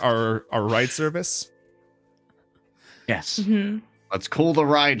for our ride service? Yes. Mm-hmm. Let's call the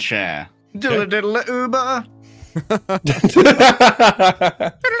ride share. Diddle diddle Uber.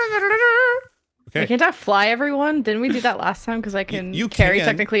 Okay. Can't I fly everyone? Didn't we do that last time? Because I can you carry can.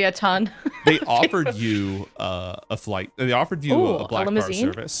 technically a ton. They offered you a flight. They offered you Ooh, a a black car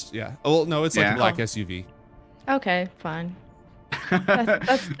limousine? service. Yeah. Oh, well, no, it's like Yeah. a black SUV. Okay, fine.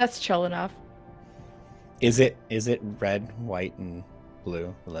 That's chill enough. Is it red, white, and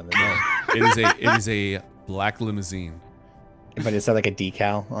blue? 11. It is a black limousine. But is there like a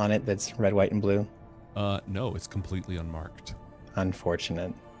decal on it that's red, white, and blue? No, it's completely unmarked.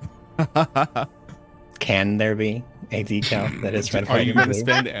 Unfortunate. Can there be a decal that is red, Are white, you and going to blue?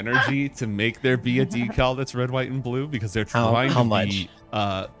 spend energy to make there be a decal that's red, white, and blue? Because they're trying How to much? be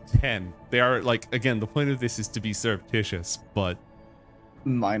 10. They are like, again, the point of this is to be surreptitious, but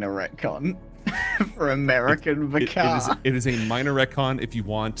Minor retcon for American Vicar. it is a minor retcon if you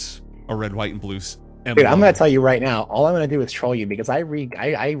want a red, white, and blue emblem. Dude, I'm gonna tell you right now. All I'm gonna do is troll you because I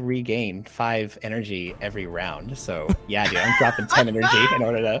regain 5 energy every round. So yeah, dude, I'm dropping 10 energy in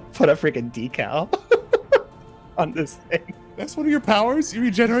order to put a freaking decal on this thing. That's one of your powers? You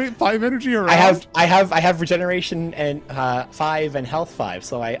regenerate 5 energy around? I have regeneration and 5 and health 5,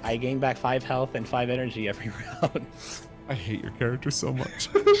 so I gain back 5 health and 5 energy every round. I hate your character so much.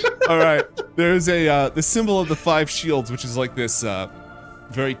 All right, there's the symbol of the 5 shields, which is like this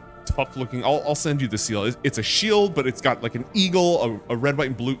very tough looking. I'll send you the seal. It's a shield, but it's got like an eagle, a red, white,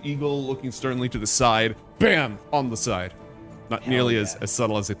 and blue eagle looking sternly to the side. Bam! On the side. Not Hell nearly yeah. as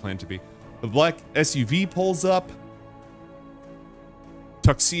subtle as they plan to be. The black SUV pulls up.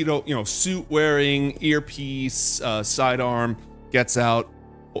 Tuxedo, suit wearing, earpiece, sidearm, gets out,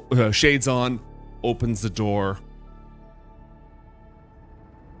 shades on, opens the door.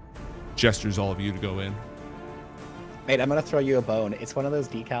 Gestures all of you to go in. Mate, I'm gonna throw you a bone. It's one of those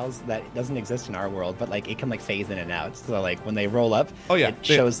decals that doesn't exist in our world, but like it can like phase in and out. So like when they roll up, Oh, yeah. it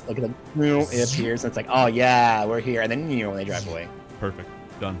shows like it appears and it's like, oh yeah, we're here, and then when they drive away. Perfect.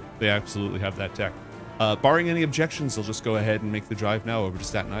 Done. They absolutely have that tech. Barring any objections, they'll just go ahead and make the drive now over to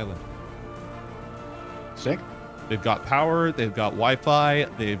Staten Island. Sick. They've got power, they've got Wi-Fi,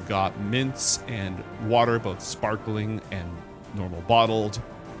 they've got mints and water, both sparkling and normal bottled.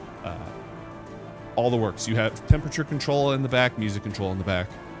 All the works. You have temperature control in the back, music control in the back.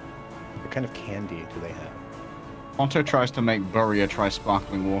 What kind of candy do they have? Pronto tries to make Buria try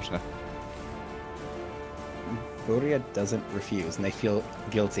sparkling water. Boria doesn't refuse, and they feel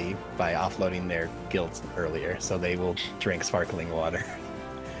guilty by offloading their guilt earlier, so they will drink sparkling water.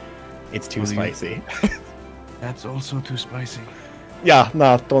 It's too spicy. That's also too spicy. Yeah,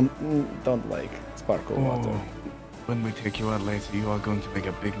 no, don't like sparkling water. When we take you out later, you are going to make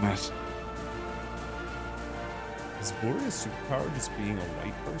a big mess. Is Boria's superpower just being a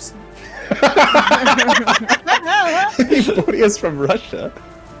white person? Boria's from Russia.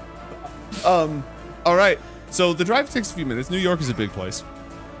 All right. So the drive takes a few minutes. New York is a big place.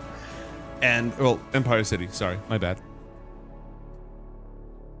 And, well, Empire City. Sorry, my bad.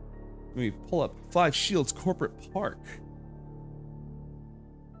 Let me pull up Five Shields Corporate Park.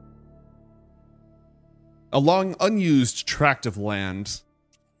 A long, unused tract of land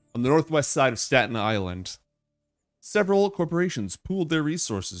on the northwest side of Staten Island. Several corporations pooled their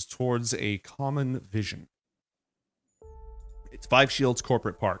resources towards a common vision. It's Five Shields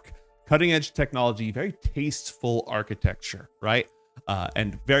Corporate Park. Cutting-edge technology, very tasteful architecture, right?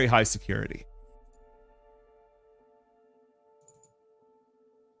 And very high security.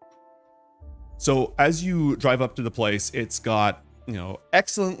 So as you drive up to the place, it's got, you know,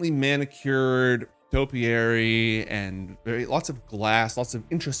 excellently manicured topiary and lots of glass, lots of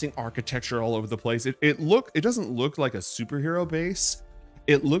interesting architecture all over the place. It doesn't look like a superhero base.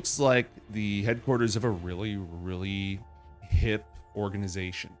 It looks like the headquarters of a really, really hip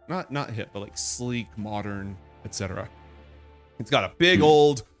organization. Not hip, but like sleek, modern, etc. It's got a big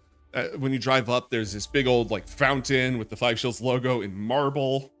old, when you drive up, there's this big old like fountain with the Five Shields logo in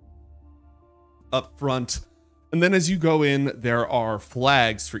marble up front. And then as you go in, there are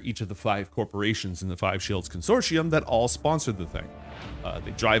flags for each of the 5 corporations in the Five Shields Consortium that all sponsor the thing.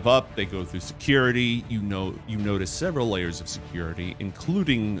 They drive up, they go through security. You notice several layers of security,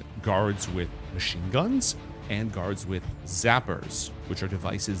 including guards with machine guns and guards with zappers, which are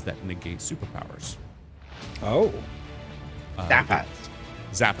devices that negate superpowers. Oh.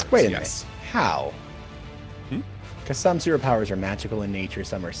 Zappers. Wait a minute. How? Because some superpowers are magical in nature,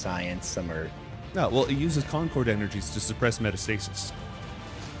 some are science, some are... No, well, it uses Concord energies to suppress metastasis.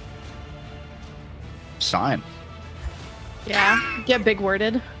 Science. Yeah, get big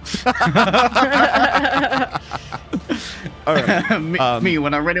worded. All right. Me,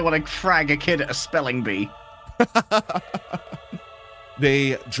 when I really want to frag a kid at a spelling bee.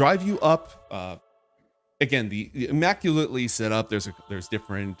 They drive you up. Again, the immaculately set up. There's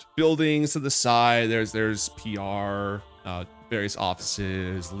different buildings to the side. There's PR, various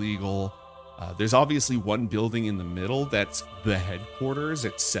offices, legal. There's obviously one building in the middle that's the headquarters.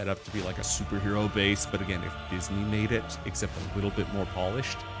 It's set up to be like a superhero base, but again, if Disney made it, except a little bit more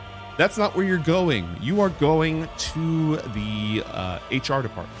polished. That's not where you're going. You are going to the HR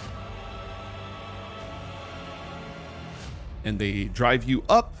department. And they drive you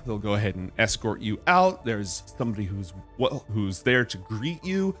up. They'll go ahead and escort you out. There's somebody who's there to greet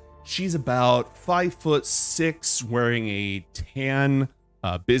you. She's about 5'6", wearing a tan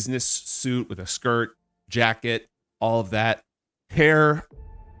business suit with a skirt, jacket, all of that. Hair,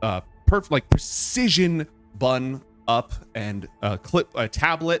 perfect, like precision bun up, and a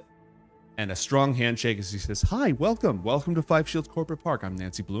tablet, and a strong handshake as he says, "Hi, welcome to Five Shields Corporate Park. I'm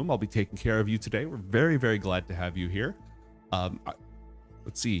Nancy Bloom. I'll be taking care of you today. We're very, very glad to have you here."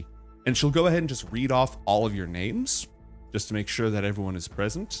 Let's see. And she'll go ahead and just read off all of your names just to make sure that everyone is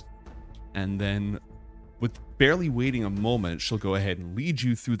present. And then with barely waiting a moment, she'll go ahead and lead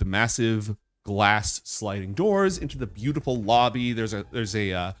you through the massive glass sliding doors into the beautiful lobby. There's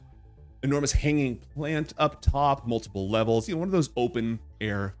a enormous hanging plant up top, multiple levels, one of those open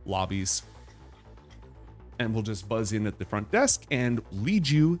air lobbies. And we'll just buzz in at the front desk and lead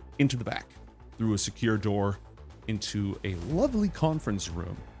you into the back through a secure door into a lovely conference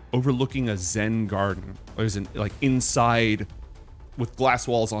room overlooking a Zen garden. There's inside with glass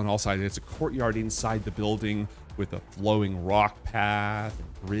walls on all sides. It's a courtyard inside the building with a flowing rock path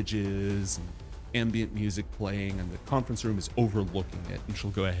and bridges and ambient music playing, and the conference room is overlooking it. And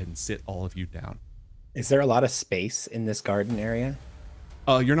she'll go ahead and sit all of you down. Is there a lot of space in this garden area?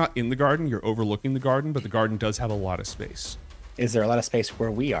 You're not in the garden, you're overlooking the garden, but the garden does have a lot of space. Is there a lot of space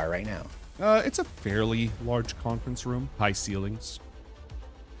where we are right now? It's a fairly large conference room, high ceilings.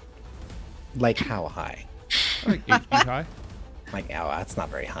 Like how high? Like 8 feet high. Like, oh, that's not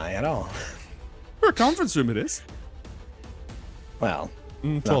very high at all. For a conference room, it is. Well,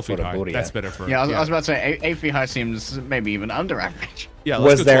 12 feet high. That's better for. Yeah, I was about to say 8 feet high seems maybe even under average. Yeah,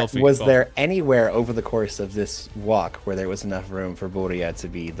 let's go 12 feet. Was there anywhere over the course of this walk where there was enough room for Boria to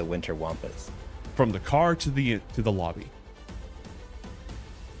be the winter Wampus? From the car to the lobby.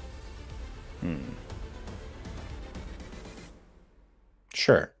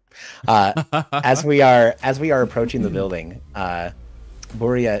 Sure. As we are approaching the building,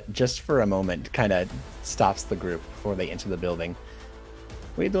 Buria, just for a moment, kind of stops the group before they enter the building.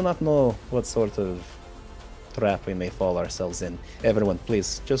 We do not know what sort of trap we may fall ourselves in. Everyone,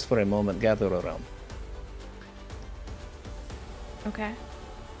 please, just for a moment, gather around. Okay.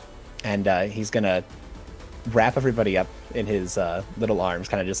 And he's gonna wrap everybody up in his little arms,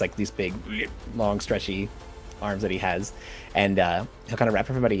 kind of just like these big, long, stretchy arms that he has. And he'll kind of wrap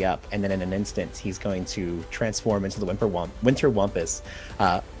everybody up, and then in an instant, he's going to transform into the Winter Wampus,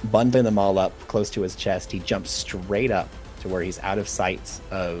 bundling them all up close to his chest. He jumps straight up to where he's out of sight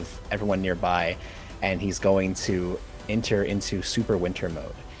of everyone nearby, and he's going to enter into Super Winter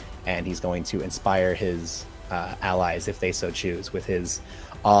mode. And he's going to inspire his allies, if they so choose, with his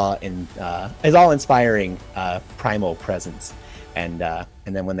awe-inspiring primal presence. And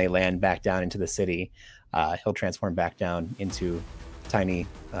then when they land back down into the city, he'll transform back down into tiny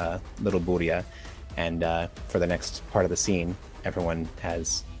little Buria. And for the next part of the scene, everyone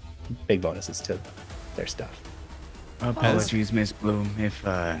has big bonuses to their stuff. Apologies, Miss Bloom. If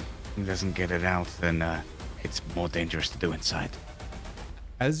he doesn't get it out, then it's more dangerous to do inside.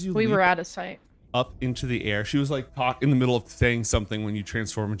 As you We leap were out of sight. up into the air, she was like in the middle of saying something when you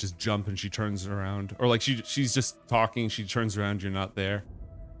transform and just jump, and she turns around, or like she's just talking, she turns around, you're not there.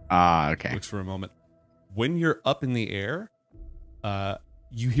 Okay. Looks for a moment. When you're up in the air,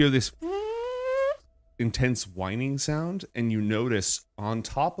 you hear this intense whining sound, and you notice on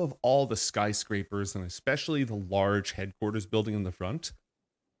top of all the skyscrapers, and especially the large headquarters building in the front,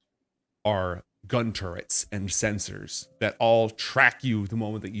 are gun turrets and sensors that all track you the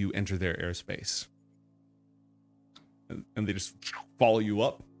moment that you enter their airspace. And they just follow you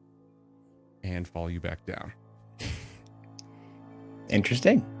up and follow you back down.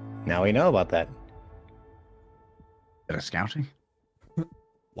 Interesting. Now we know about that. Bit of scouting.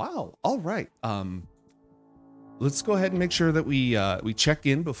 Wow. All right. Let's go ahead and make sure that we check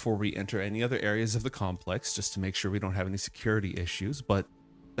in before we enter any other areas of the complex, just to make sure we don't have any security issues. But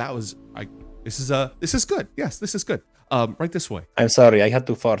that was this is good. Yes, this is good. Right this way. I'm sorry, I had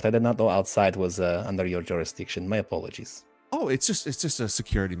to fart. I did not know outside was under your jurisdiction. My apologies. Oh, it's just a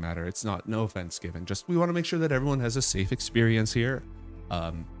security matter. It's not, no offense given. Just we want to make sure that everyone has a safe experience here.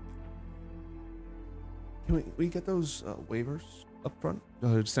 Can we get those waivers up front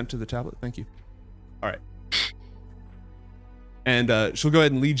sent to the tablet? Thank you. All right. And she'll go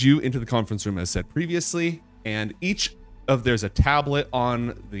ahead and lead you into the conference room as said previously. And there's a tablet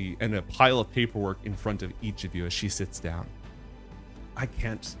and a pile of paperwork in front of each of you as she sits down. I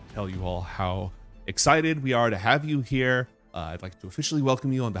can't tell you all how excited we are to have you here. I'd like to officially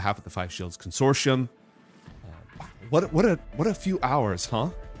welcome you on behalf of the Five Shields Consortium. What a few hours, huh?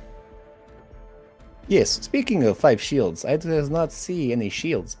 Yes, speaking of Five Shields, I do not see any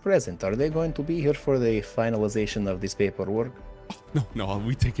shields present. Are they going to be here for the finalization of this paperwork? Oh, no,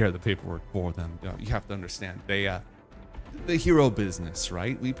 we take care of the paperwork for them. You have to understand, the hero business,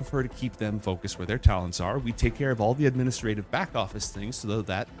 right? We prefer to keep them focused where their talents are. We take care of all the administrative back office things so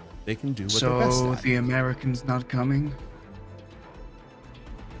that they can do what they're best So at. the American's not coming?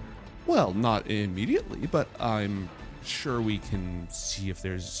 Well, not immediately, but I'm sure we can see if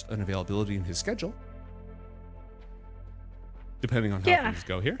there's an availability in his schedule. Depending on how things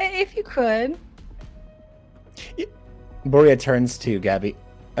go here. If you could. Boria turns to Gabby.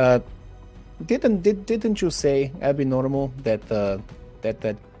 Didn't you say, Abby Normal, that the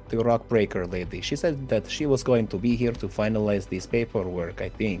rock breaker lady, she said that she was going to be here to finalize this paperwork, I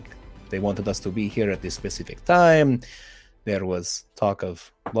think. They wanted us to be here at this specific time. There was talk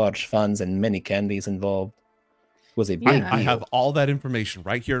of large funds and many candies involved. It was a big deal. I have all that information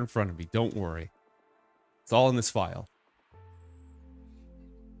right here in front of me. Don't worry. It's all in this file.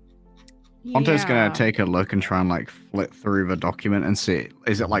 Ponto's gonna take a look and try and like flip through the document and see,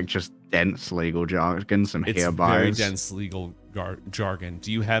 is it like just dense legal jargon, some It's hereby? very dense legal jargon.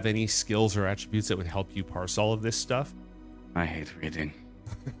 Do you have any skills or attributes that would help you parse all of this stuff? I hate reading.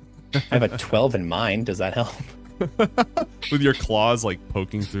 I have a 12 in mind. Does that help? With your claws like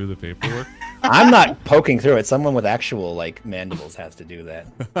poking through the paperwork? I'm not poking through it. Someone with actual like mandibles has to do that.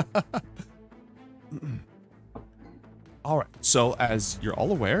 All right. So as you're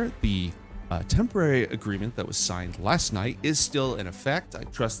all aware, the temporary agreement that was signed last night is still in effect. I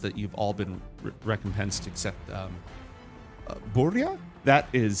trust that you've all been recompensed except Buria.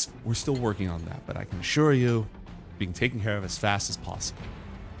 We're still working on that, but I can assure you being taken care of as fast as possible.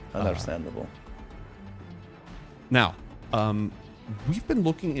 Understandable. Now, we've been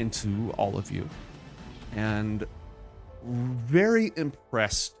looking into all of you and very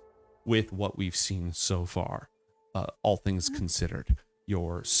impressed with what we've seen so far, all things considered.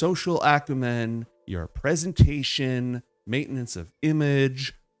 your social acumen, your presentation, maintenance of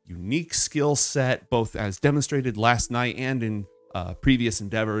image, unique skill set, both as demonstrated last night and in previous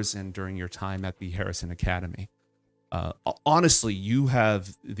endeavors and during your time at the Harrison Academy. Honestly, you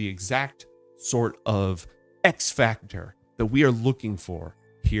have the exact sort of X factor that we are looking for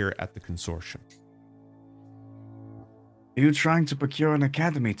here at the consortium. Are you trying to procure an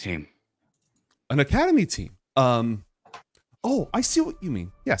academy team? An academy team? Oh, I see what you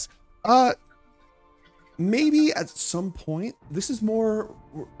mean. Yes. Maybe at some point, this is more,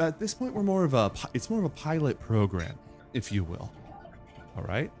 at this point, we're more of a, it's more of a pilot program, if you will. All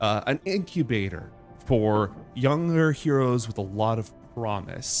right. An incubator for younger heroes with a lot of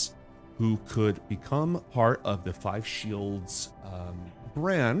promise who could become part of the Five Shields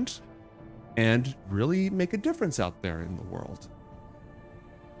brand and really make a difference out there in the world.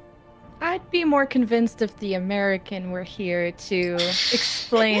 I'd be more convinced if the American were here to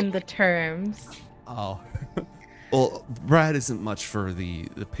explain the terms. Oh, well, Brad isn't much for the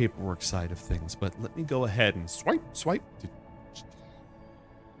paperwork side of things, but let me go ahead and swipe.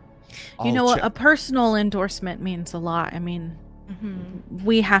 You know what? A personal endorsement means a lot. I mean,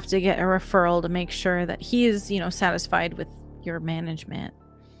 we have to get a referral to make sure that he is, you know, satisfied with your management.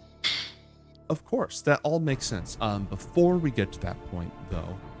 Of course, that all makes sense. Before we get to that point,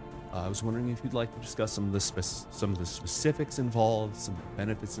 though, I was wondering if you'd like to discuss some of the specifics involved, some of the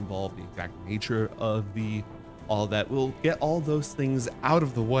benefits involved, the exact nature of all that. We'll get all those things out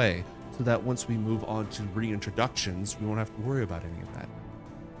of the way so that once we move on to reintroductions, we won't have to worry about any of that.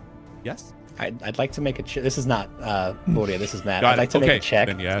 Yes? I'd like to make a check. This is not Boria, this is Matt. Got I'd like to make a check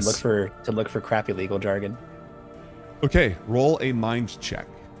then yes. to look for crappy legal jargon. Okay, roll a mind check.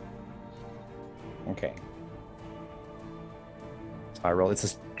 Okay. So I roll. This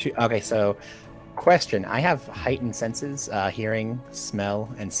is okay. So, question: I have heightened senses, hearing, smell,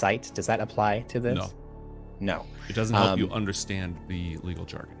 and sight. Does that apply to this? No. No. It doesn't help you understand the legal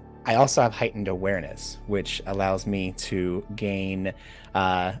jargon. I also have heightened awareness, which allows me to gain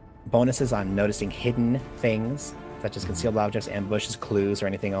bonuses on noticing hidden things, such as concealed objects, ambushes, clues, or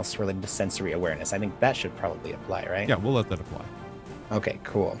anything else related to sensory awareness. I think that should probably apply, right? Yeah, we'll let that apply. Okay,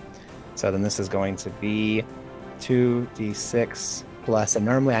 cool. So then this is going to be 2d6 plus, and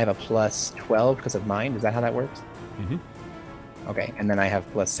normally I have a plus 12 because of mind. Is that how that works? Mm-hmm. Okay, and then I have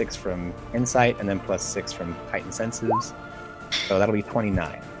plus 6 from insight, and then plus 6 from heightened senses. So that'll be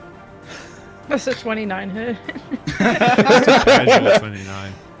 29. That's a 29 hit.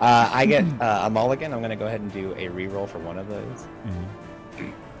 29. I get a mulligan. I'm going to go ahead and do a reroll for one of those.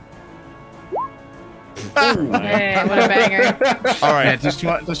 Hey, what a banger. All right. Just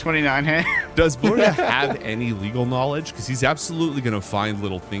 29 here. Does Boria have any legal knowledge? Because he's absolutely going to find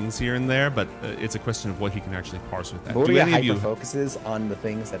little things here and there, but it's a question of what he can actually parse with that. Boria hyper-focuses on the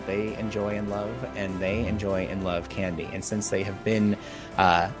things that they enjoy and love, and they enjoy and love candy. And since they have been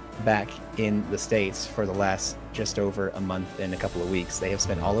back in the States for the last just over a month and a couple of weeks, they have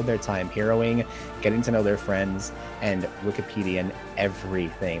spent all of their time heroing, getting to know their friends, and Wikipediaing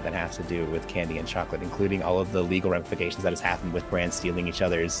everything that has to do with candy and chocolate, including all of the legal ramifications that has happened with brands stealing each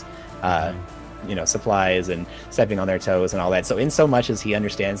other's supplies and stepping on their toes and all that. So in so much as he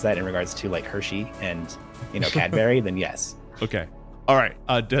understands that in regards to like Hershey and Cadbury, then yes. Okay. All right.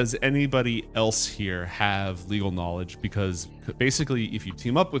 Does anybody else here have legal knowledge? Because basically, if you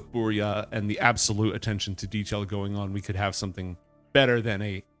team up with Boria and the absolute attention to detail going on, we could have something better than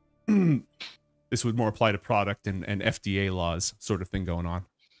a this would more apply to product and FDA laws sort of thing going on.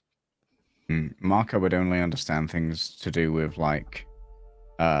 Marco would only understand things to do with like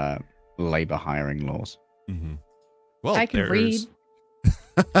labor hiring laws. Mm-hmm. Well, I can read.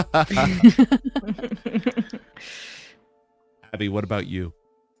 Abby, what about you?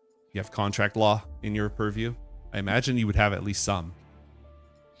 You have contract law in your purview? I imagine you would have at least some.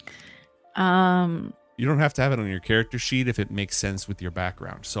 You don't have to have it on your character sheet if it makes sense with your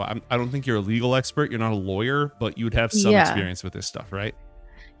background. So I don't think you're a legal expert. You're not a lawyer, but you would have some experience with this stuff, right?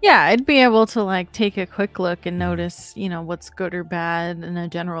 Yeah, I'd be able to like take a quick look and notice, what's good or bad in a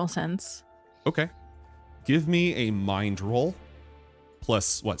general sense. Okay. Give me a mind roll.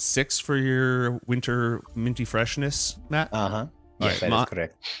 Plus, 6 for your winter minty freshness, Matt? Uh-huh. Yes, that is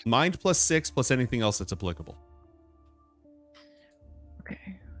correct. Mind plus 6 plus anything else that's applicable.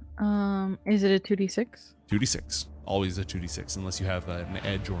 Okay. Is it a 2d6? 2d6. Always a 2d6, unless you have an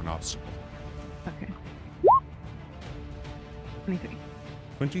edge or an obstacle. Okay. 23.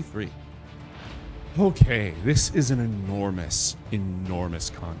 23. Okay, this is an enormous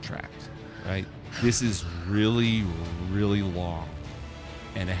contract, right? This is really, really long.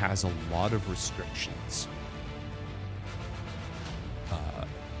 And it has a lot of restrictions.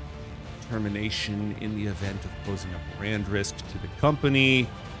 termination in the event of posing a brand risk to the company,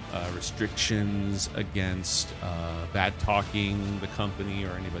 restrictions against bad talking the company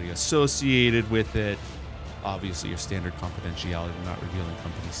or anybody associated with it. Obviously, your standard confidentiality, not revealing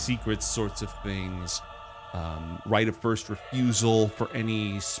company secrets, sorts of things. Right of first refusal for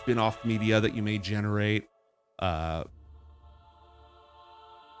any spin-off media that you may generate.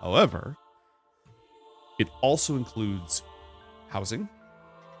 However, it also includes housing,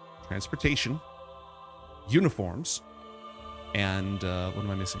 transportation, uniforms, and what am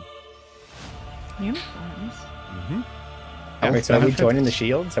I missing? Uniforms. Mm-hmm. Wait, so are we joining the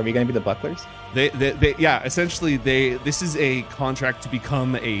Shields? Are we going to be the Bucklers? Yeah, essentially, this is a contract to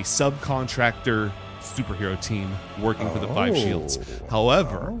become a subcontractor superhero team working for the 5 Shields.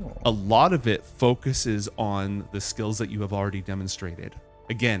 However, a lot of it focuses on the skills that you have already demonstrated.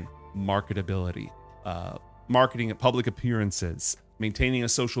 Again, marketability, marketing at public appearances, maintaining a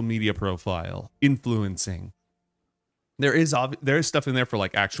social media profile, influencing. There is stuff in there for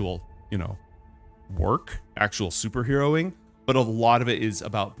like actual, work, actual superheroing, but a lot of it is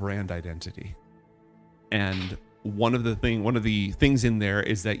about brand identity. And one of the things in there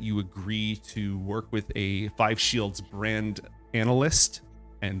is that you agree to work with a 5 Shields brand analyst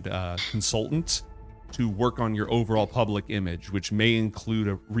and consultant to work on your overall public image, which may include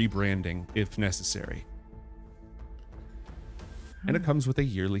a rebranding if necessary. And it comes with a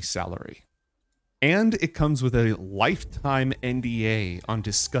yearly salary. And it comes with a lifetime NDA on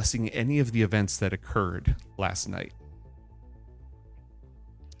discussing any of the events that occurred last night.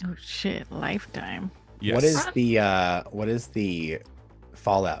 Oh shit, lifetime. Yes. What is the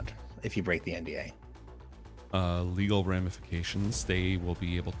fallout if you break the NDA? Legal ramifications. They will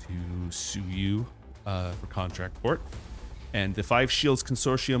be able to sue you for contract court. And the 5 Shields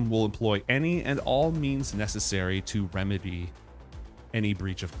Consortium will employ any and all means necessary to remedy any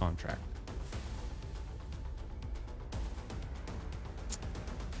breach of contract.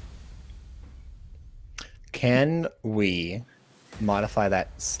 Can we modify that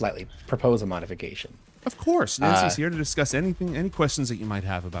slightly? Propose a modification. Of course. Nancy's here to discuss any questions that you might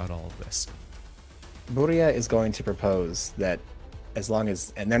have about all of this. Buria is going to propose that as long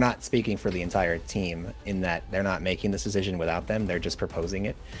as, and they're not speaking for the entire team in that they're not making this decision without them, they're just proposing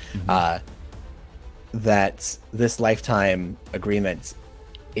it, that this lifetime agreement,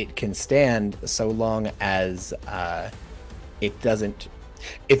 it can stand so long as it doesn't,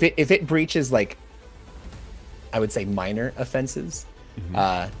 if it breaches, like, I would say minor offenses,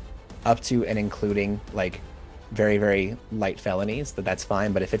 up to and including like very, very light felonies, that's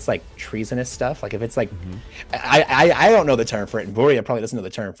fine. But if it's like treasonous stuff, like if it's like, I don't know the term for it, and Buria probably doesn't know the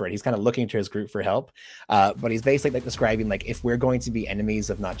term for it. He's kind of looking to his group for help, but he's basically like describing like if we're going to be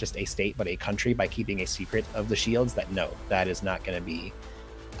enemies of not just a state but a country by keeping a secret of the Shields, that is not going to be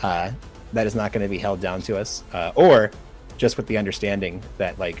held down to us, or just with the understanding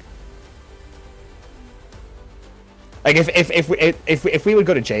that like if we would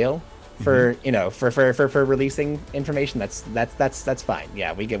go to jail for for releasing information, that's fine.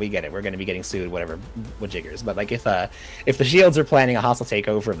 Yeah, we get it. We're going to be getting sued, whatever, with jiggers. But like if the Shields are planning a hostile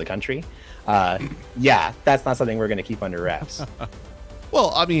takeover of the country, yeah, that's not something we're going to keep under wraps.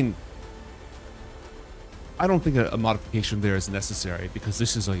 Well, I mean, I don't think a modification there is necessary because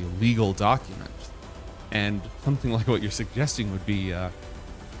this is a legal document, and something like what you're suggesting would be a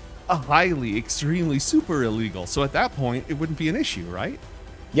highly, extremely, super illegal. So at that point, it wouldn't be an issue, right?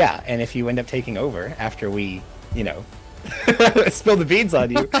 Yeah, and if you end up taking over after we, spill the beans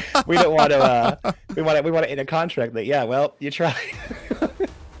on you, we don't want to. We want to in a contract that, yeah, well, you tried.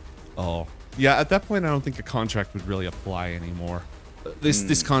 Oh, yeah. At that point, I don't think a contract would really apply anymore.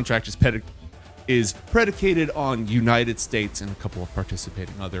 This contract is predicated on United States and a couple of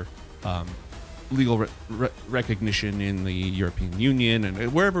participating other legal recognition in the European Union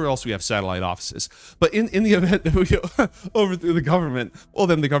and wherever else we have satellite offices. But in the event that we go overthrew the government, well,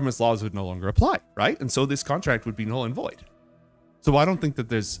 then the government's laws would no longer apply, right? And so this contract would be null and void. So I don't think that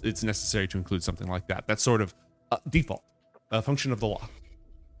it's necessary to include something like that. That's sort of default, a function of the law.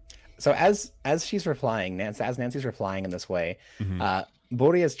 So as she's replying, as Nancy's replying in this way,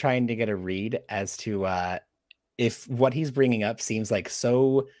 Boria is trying to get a read as to if what he's bringing up seems like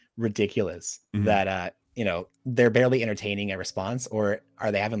so ridiculous that they're barely entertaining a response, or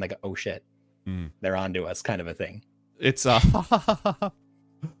are they having like a oh shit, they're onto us kind of a thing. It's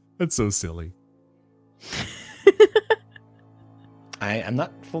it's so silly. I'm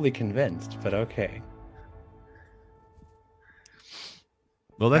not fully convinced, but okay.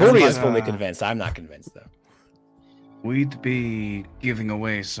 Well, Boria is fully convinced. I'm not convinced though. We'd be giving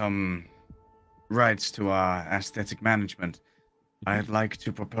away some rights to our aesthetic management I'd like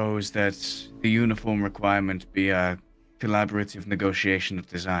to propose that the uniform requirement be a collaborative negotiation of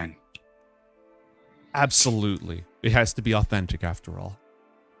design. Absolutely. It has to be authentic after all.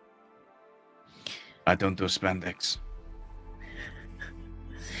 I don't do spandex.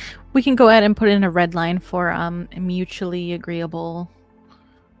 We can go ahead and put in a red line for mutually agreeable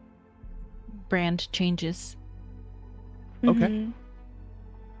brand changes. Okay. Mhm.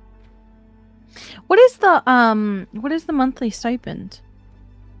 What is the monthly stipend?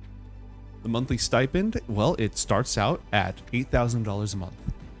 The monthly stipend, well, it starts out at $8,000 a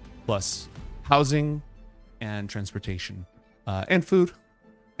month, plus housing and transportation, and food,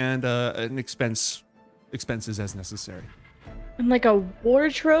 and an expenses as necessary. And like a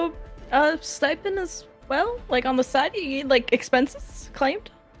wardrobe stipend as well? Like on the side, you need like expenses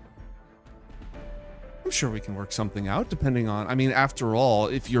claimed? I'm sure we can work something out depending on, I mean, after all,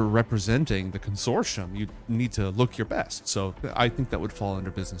 if you're representing the consortium, you need to look your best. So I think that would fall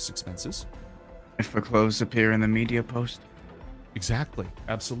under business expenses. If the clothes appear in the media post? Exactly.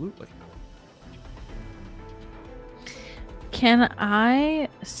 Absolutely. Can I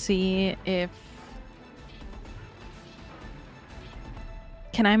see if...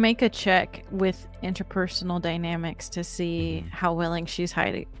 Can I make a check with interpersonal dynamics to see how willing she's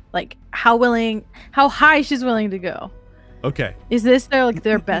hiding? Like, how high she's willing to go? Okay. Is this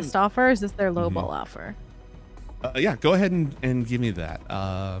their best offer? Or is this their lowball offer? Yeah, go ahead and give me that.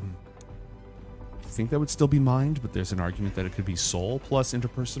 I think that would still be mined, but there's an argument that it could be soul plus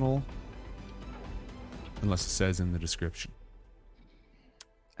interpersonal. Unless it says in the description.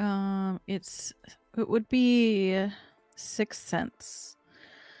 It would be 6 cents.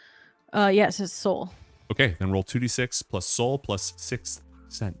 Yeah, it says soul. Okay, then roll 2d6 plus soul plus 6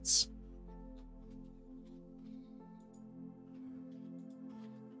 cents.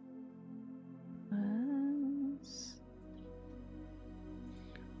 I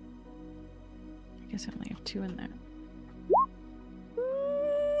guess I only have 2 in there.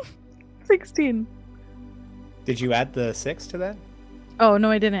 16. Did you add the 6 to that? Oh,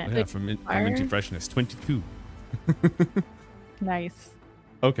 no, I didn't. Oh, yeah, from Minty Freshness, 22. Nice.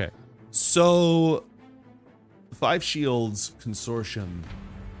 Okay, so Five Shields Consortium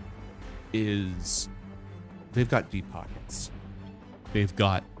they've got deep pockets. They've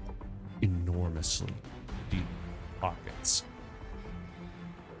got enormously deep pockets.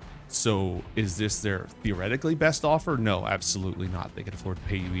 So is this their theoretically best offer? No, absolutely not. They can afford to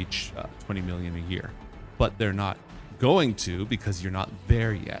pay you each 20 million a year, but they're not going to because you're not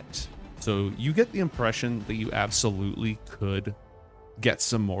there yet. So you get the impression that you absolutely could get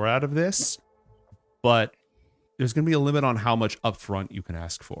some more out of this, but there's going to be a limit on how much upfront you can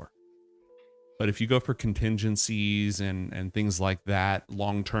ask for. But if you go for contingencies and things like that,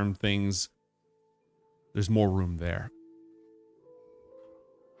 long-term things, there's more room there.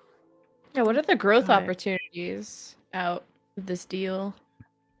 Yeah, what are the growth Got it. opportunities out of this deal?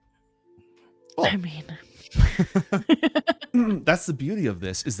 Well, I mean... that's the beauty of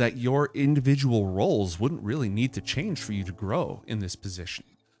this, is that your individual roles wouldn't really need to change for you to grow in this position.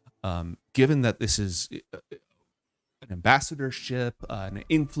 Given that this is an ambassadorship, an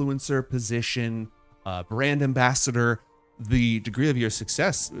influencer position, brand ambassador, the degree of your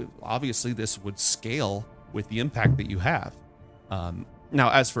success, obviously this would scale with the impact that you have. Now,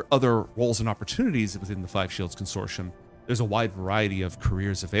 as for other roles and opportunities within the Five Shields Consortium, there's a wide variety of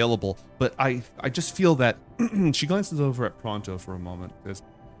careers available, but I just feel that she glances over at Pronto for a moment, because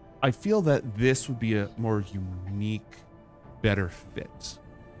I feel that this would be a more unique, better fit.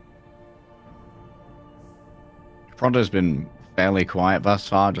 Pronto's been fairly quiet thus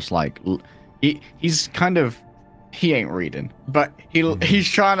far, just like he's kind of, he ain't reading, but he's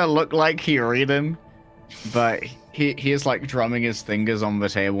trying to look like he reading, but he is like drumming his fingers on the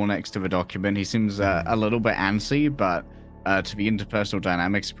table next to the document. He seems a little bit antsy, but to the interpersonal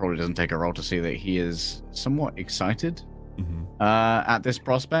dynamics, it probably doesn't take a roll to see that he is somewhat excited at this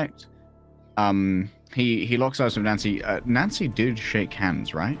prospect. He locks eyes with Nancy. Nancy did shake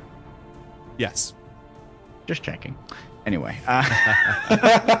hands, right? Yes. Just checking. Anyway,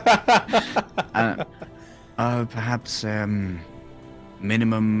 Perhaps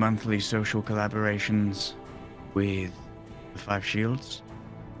minimum monthly social collaborations with the Five Shields.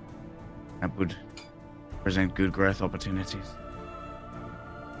 That would present good growth opportunities.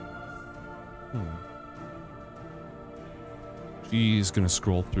 She's gonna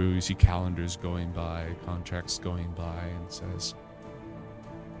scroll through. You see calendars going by, contracts going by, and says,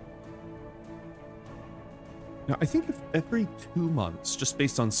 now, I think if every 2 months, just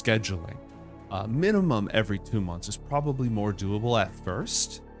based on scheduling, minimum every 2 months is probably more doable at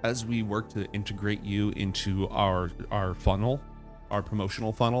first as we work to integrate you into our funnel our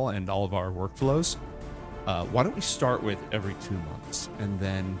promotional funnel and all of our workflows, why don't we start with every 2 months, and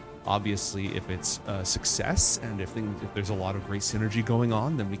then obviously if it's a success and if there's a lot of great synergy going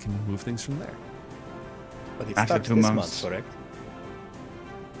on, then we can move things from there. But it After starts 2 this months. month, correct?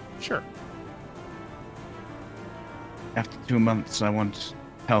 Sure. After 2 months, I want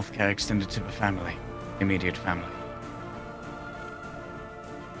healthcare extended to the family, immediate family.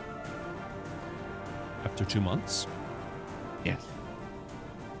 After 2 months? Yes.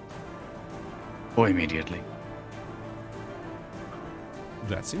 Or immediately.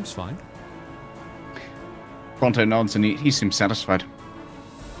 That seems fine. Pronto nods and he seems satisfied.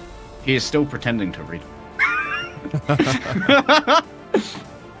 He is still pretending to read.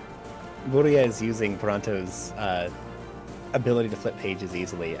 Buria is using Pronto's ability to flip pages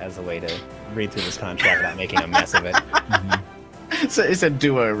easily as a way to read through this contract without making a mess of it. So it's a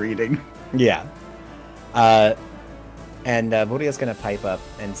duo reading. Yeah. And Buria's going to pipe up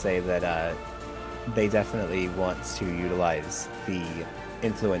and say that they definitely want to utilize the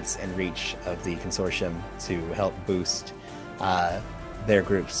influence and reach of the consortium to help boost their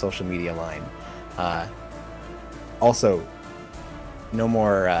group's social media line. Also, no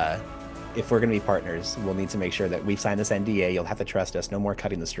more, if we're going to be partners, we'll need to make sure that we've signed this NDA. You'll have to trust us. No more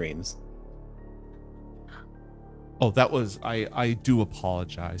cutting the streams. Oh, that was, I do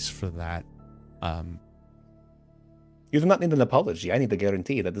apologize for that. You do not need an apology. I need a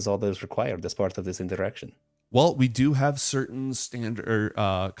guarantee that this is all that is required as part of this interaction. Well, we do have certain standard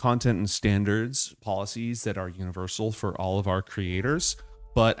content and standards policies that are universal for all of our creators.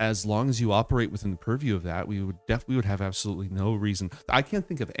 But as long as you operate within the purview of that, we would have absolutely no reason. I can't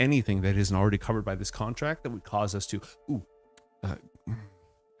think of anything that isn't already covered by this contract that would cause us to.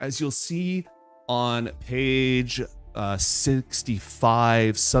 As you'll see on page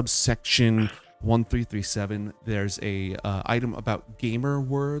 65, subsection 1337, there's a item about gamer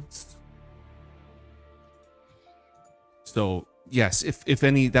words. So yes, if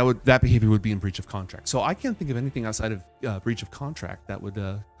any, that behavior would be in breach of contract. So I can't think of anything outside of breach of contract that would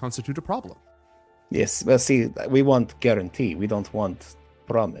constitute a problem. Yes, well, see, we want guarantee. We don't want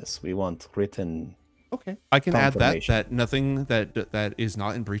promise. We want written. Okay, I can add that confirmation. nothing that is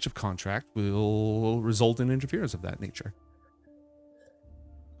not in breach of contract will result in interference of that nature.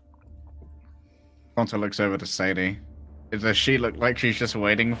 Pronto looks over to Sadie. Does she look like she's just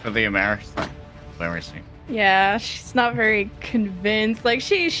waiting for the American? Where is he? Yeah, she's not very convinced. Like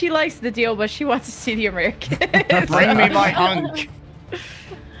she likes the deal, but she wants to see the American. Bring me my hunk!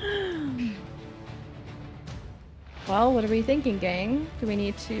 Well, what are we thinking, gang? Do we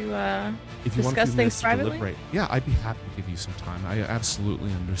need to If you want a discuss few things minutes to privately? deliberate, yeah, I'd be happy to give you some time. I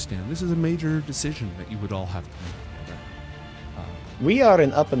absolutely understand. This is a major decision that you would all have to make together. We are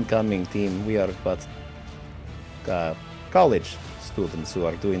an up-and-coming team. We are but college students who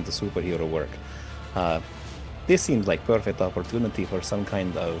are doing the superhero work. This seems like perfect opportunity for some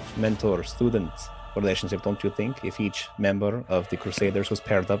kind of mentor-student relationship, don't you think? If each member of the Crusaders was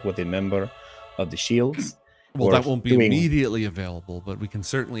paired up with a member of the Shields. Well, or that won't be doing- immediately available, but we can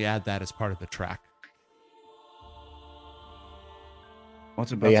certainly add that as part of the track. What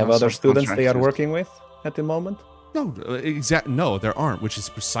about They have our other students they are subcontractors? working with at the moment? No, no, there aren't, which is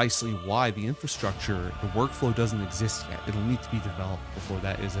precisely why the infrastructure, the workflow doesn't exist yet. It'll need to be developed before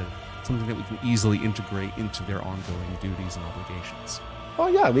that is something that we can easily integrate into their ongoing duties and obligations. Oh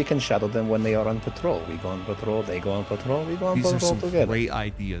yeah, we can shadow them when they are on patrol. We go on patrol, they go on patrol, we go on These are patrol some together. great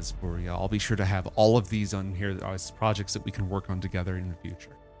ideas, Boria. I'll be sure to have all of these on here as projects that we can work on together in the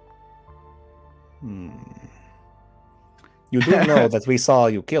future. You do know that we saw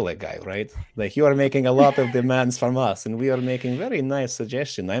you kill a guy, right? Like, you are making a lot of demands from us, and we are making very nice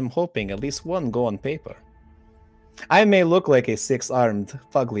suggestions. I'm hoping at least one go on paper. I may look like a six-armed,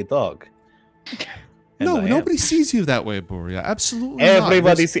 fugly dog. And No, I am. nobody sees you that way, Boria. Absolutely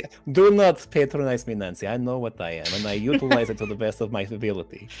Everybody not. do not patronize me, Nancy. I know what I am, and I utilize it to the best of my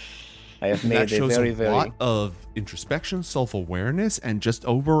ability. I have That made a shows very, a very... lot of introspection, self-awareness, and just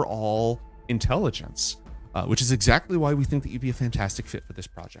overall intelligence, which is exactly why we think that you'd be a fantastic fit for this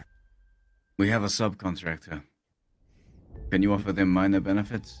project. We have a subcontractor. Can you offer them minor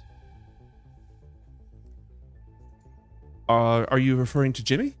benefits? Are you referring to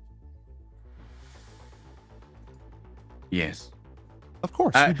Jimmy? Yes. Of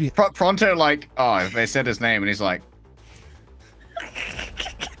course. we'd be- Pronto, like, if they said his name, and he's like,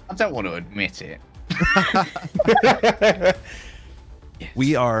 I don't want to admit it.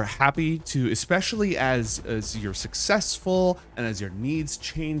 We are happy to, especially as you're successful and as your needs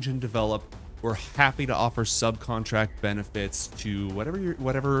change and develop, we're happy to offer subcontract benefits to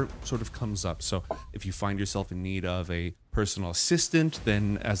whatever sort of comes up. So if you find yourself in need of a personal assistant,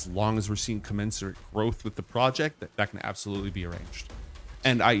 then as long as we're seeing commensurate growth with the project, that can absolutely be arranged.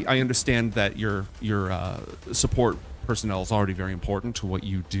 And I understand that your support personnel is already very important to what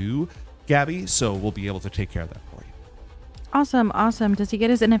you do, Gabby, so we'll be able to take care of that for you. Awesome, awesome. Does he get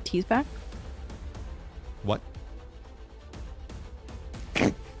his NFTs back? What?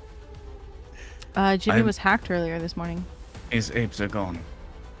 Jimmy was hacked earlier this morning. His apes are gone.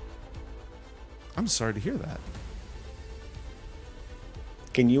 I'm sorry to hear that.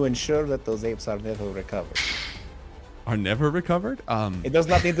 Can you ensure that those apes are never recovered? Are never recovered? It does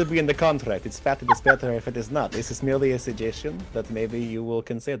not need to be in the contract. It's fact, it is better if it is not. This is merely a suggestion that maybe you will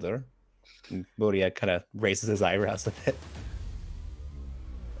consider. Boria kind of raises his eyebrows a bit.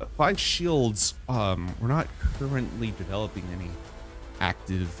 Five Shields, we're not currently developing any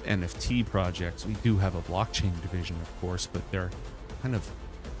active NFT projects. We do have a blockchain division, of course, but they're kind of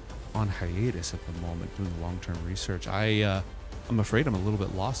on hiatus at the moment doing long-term research. I'm afraid I'm a little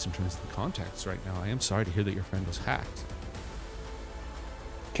bit lost in terms of the context right now. I am sorry to hear that your friend was hacked.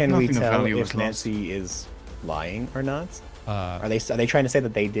 Can we Nothing of tell value if was lost. Nancy is lying or not? Are they trying to say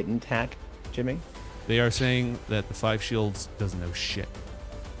that they didn't hack Jimmy? They are saying that the Five Shields does know shit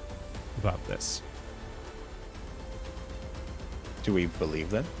about this. Do we believe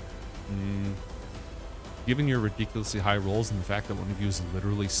them? Given your ridiculously high rolls and the fact that one of you is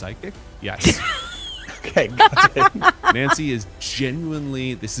literally psychic, yes. Okay, got it. Nancy is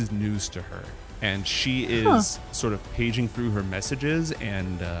genuinely, this is news to her. And she is sort of paging through her messages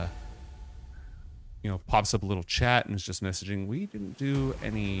and, pops up a little chat and is just messaging, we didn't do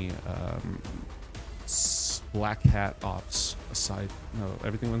any black hat ops aside. No,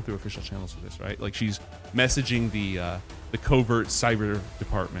 everything went through official channels for this, right? Like she's messaging the covert cyber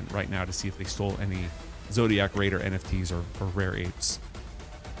department right now to see if they stole any Zodiac Raider NFTs or rare apes.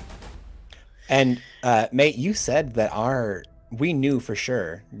 And mate, you said that we knew for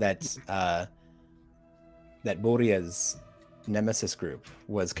sure that that Boria's Nemesis group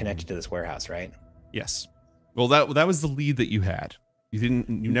was connected to this warehouse, right? Yes. Well, that was the lead that you had. You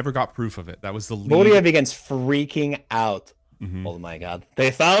never got proof of it. That was the lead. Boria begins freaking out. Mhm. Oh my god.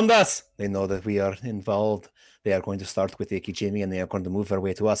 They found us! They know that we are involved. They are going to start with Ikijimi and they are going to move their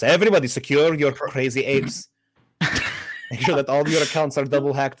way to us. Everybody secure your crazy apes. Make sure that all your accounts are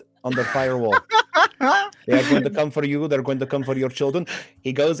double hacked on the firewall. They are going to come for you. They're going to come for your children.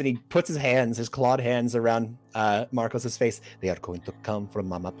 He goes and he puts his clawed hands around Marcos's face. They are going to come from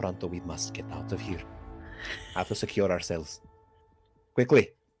Mama Pronto. We must get out of here. Have to secure ourselves. Quickly.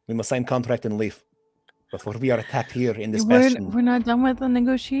 We must sign contract and leave. Before we are attacked here in this bastion. We're not done with the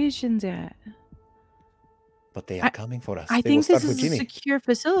negotiations yet. But they are coming for us. I They will think start this with is a Jimmy. secure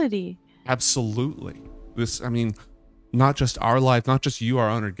facility. Absolutely. Not just our life, not just you, our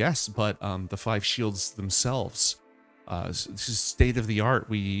honored guests, but the Five Shields themselves. This is state of the art.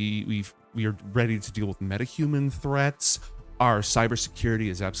 We are ready to deal with metahuman threats. Our cybersecurity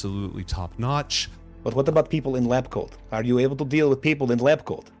is absolutely top notch. But what about people in lab coat? Are you able to deal with people in lab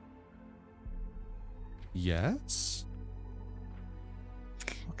coat? Yes.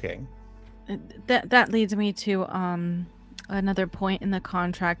 Okay. That leads me to another point in the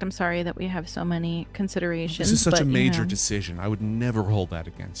contract. I'm sorry that we have so many considerations. This is such a but, you major know. decision. I would never hold that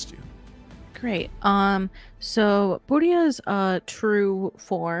against you. Great. So Boria's true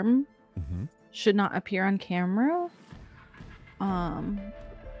form Mhm. should not appear on camera.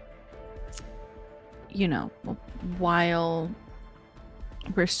 While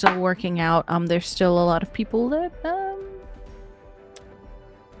we're still working out, there's still a lot of people that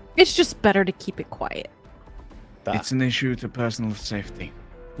it's just better to keep it quiet. It's an issue to personal safety.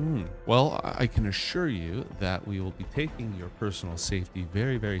 Well, I can assure you that we will be taking your personal safety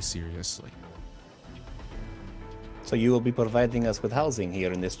very, very seriously. So you will be providing us with housing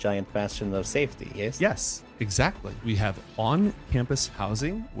here in this giant bastion of safety, yes? Yes, exactly. We have on-campus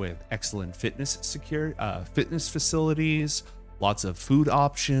housing with excellent fitness facilities, lots of food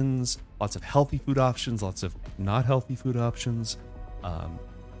options, lots of healthy food options, lots of not healthy food options,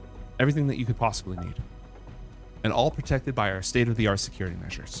 everything that you could possibly need. And all protected by our state-of-the-art security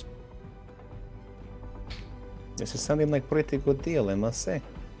measures. This is sounding like a pretty good deal, I must say.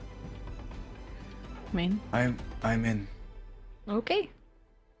 I mean, I'm in. Okay.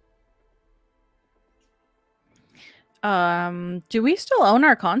 do we still own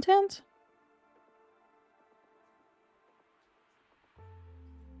our content?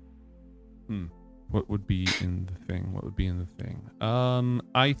 What would be in the thing? What would be in the thing?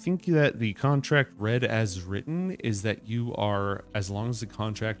 I think that the contract read as written is that you are, as long as the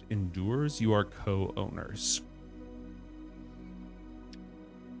contract endures, you are co-owners.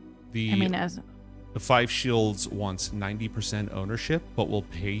 The Five Shields wants 90% ownership, but will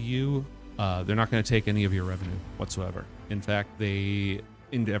pay you. They're not going to take any of your revenue whatsoever. In fact, they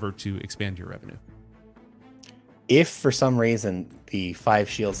endeavor to expand your revenue. If for some reason the Five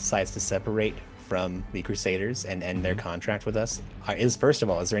Shields decides to separate from the Crusaders and end their contract with us, first of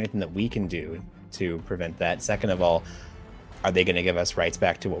all, is there anything that we can do to prevent that? Second of all, are they going to give us rights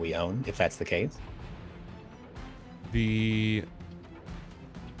back to what we own, if that's the case? They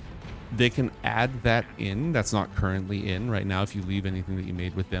can add that in. That's not currently in right now. If you leave, anything that you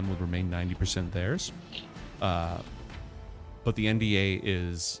made with them would remain 90% theirs. But the NDA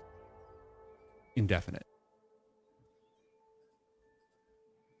is indefinite.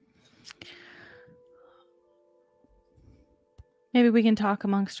 Maybe we can talk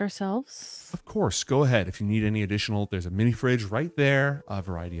amongst ourselves. Of course, go ahead. If you need any additional, there's a mini fridge right there, a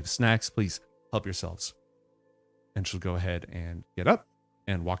variety of snacks. Please help yourselves. And she'll go ahead and get up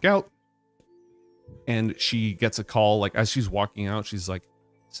and walk out. And she gets a call, like as she's walking out, she's like,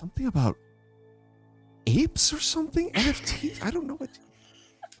 something about apes or something? NFTs? I don't know what.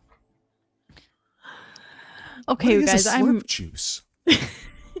 Okay, what guys, I'm juice.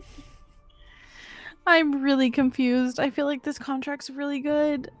 I'm really confused. I feel like this contract's really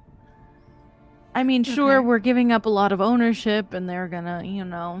good. I mean, sure, Okay. we're giving up a lot of ownership, and they're gonna, you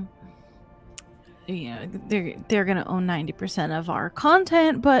know, they're gonna own 90% of our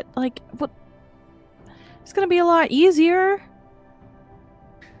content. But like, what? It's gonna be a lot easier.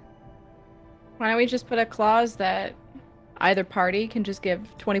 Why don't we just put a clause that either party can just give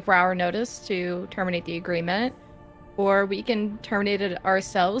 24-hour notice to terminate the agreement, or we can terminate it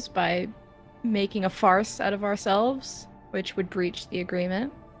ourselves by making a farce out of ourselves, which would breach the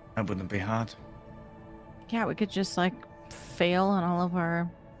agreement. That wouldn't be hard. Yeah, we could just like fail on all of our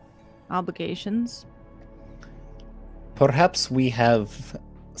obligations. Perhaps we have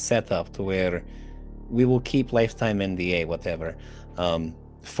set up to where we will keep lifetime NDA, whatever,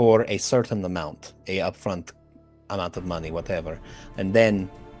 for a certain amount, a upfront amount of money, whatever, and then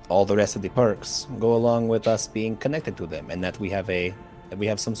all the rest of the perks go along with us being connected to them, and that we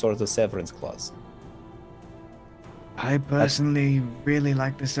have some sort of severance clause. I personally really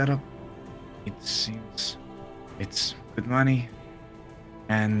like the setup. It seems it's good money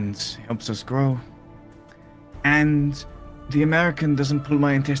and helps us grow. And the American doesn't pull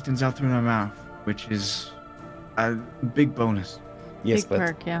my intestines out through my mouth, which is a big bonus. Yes, Big but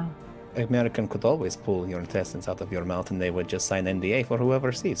perk, yeah. American could always pull your intestines out of your mouth, and they would just sign NDA for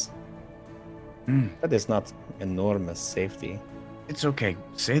whoever sees. That is not enormous safety. It's okay.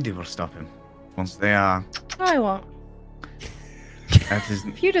 Sadie will stop him. Once they are... I won't. That is...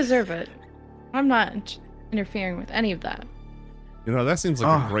 If you deserve it, I'm not interfering with any of that. You know, that seems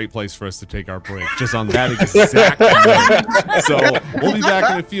like a great place for us to take our break, just on that exact note. So we'll be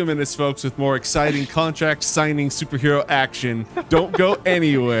back in a few minutes, folks, with more exciting contract signing superhero action. Don't go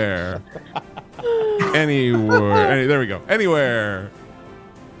anywhere. Anywhere. There we go. Anywhere.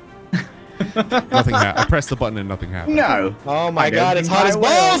 Nothing happened. I pressed the button and nothing happened. No. Oh my god, it's hot as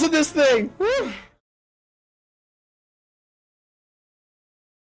balls in this thing! Woo!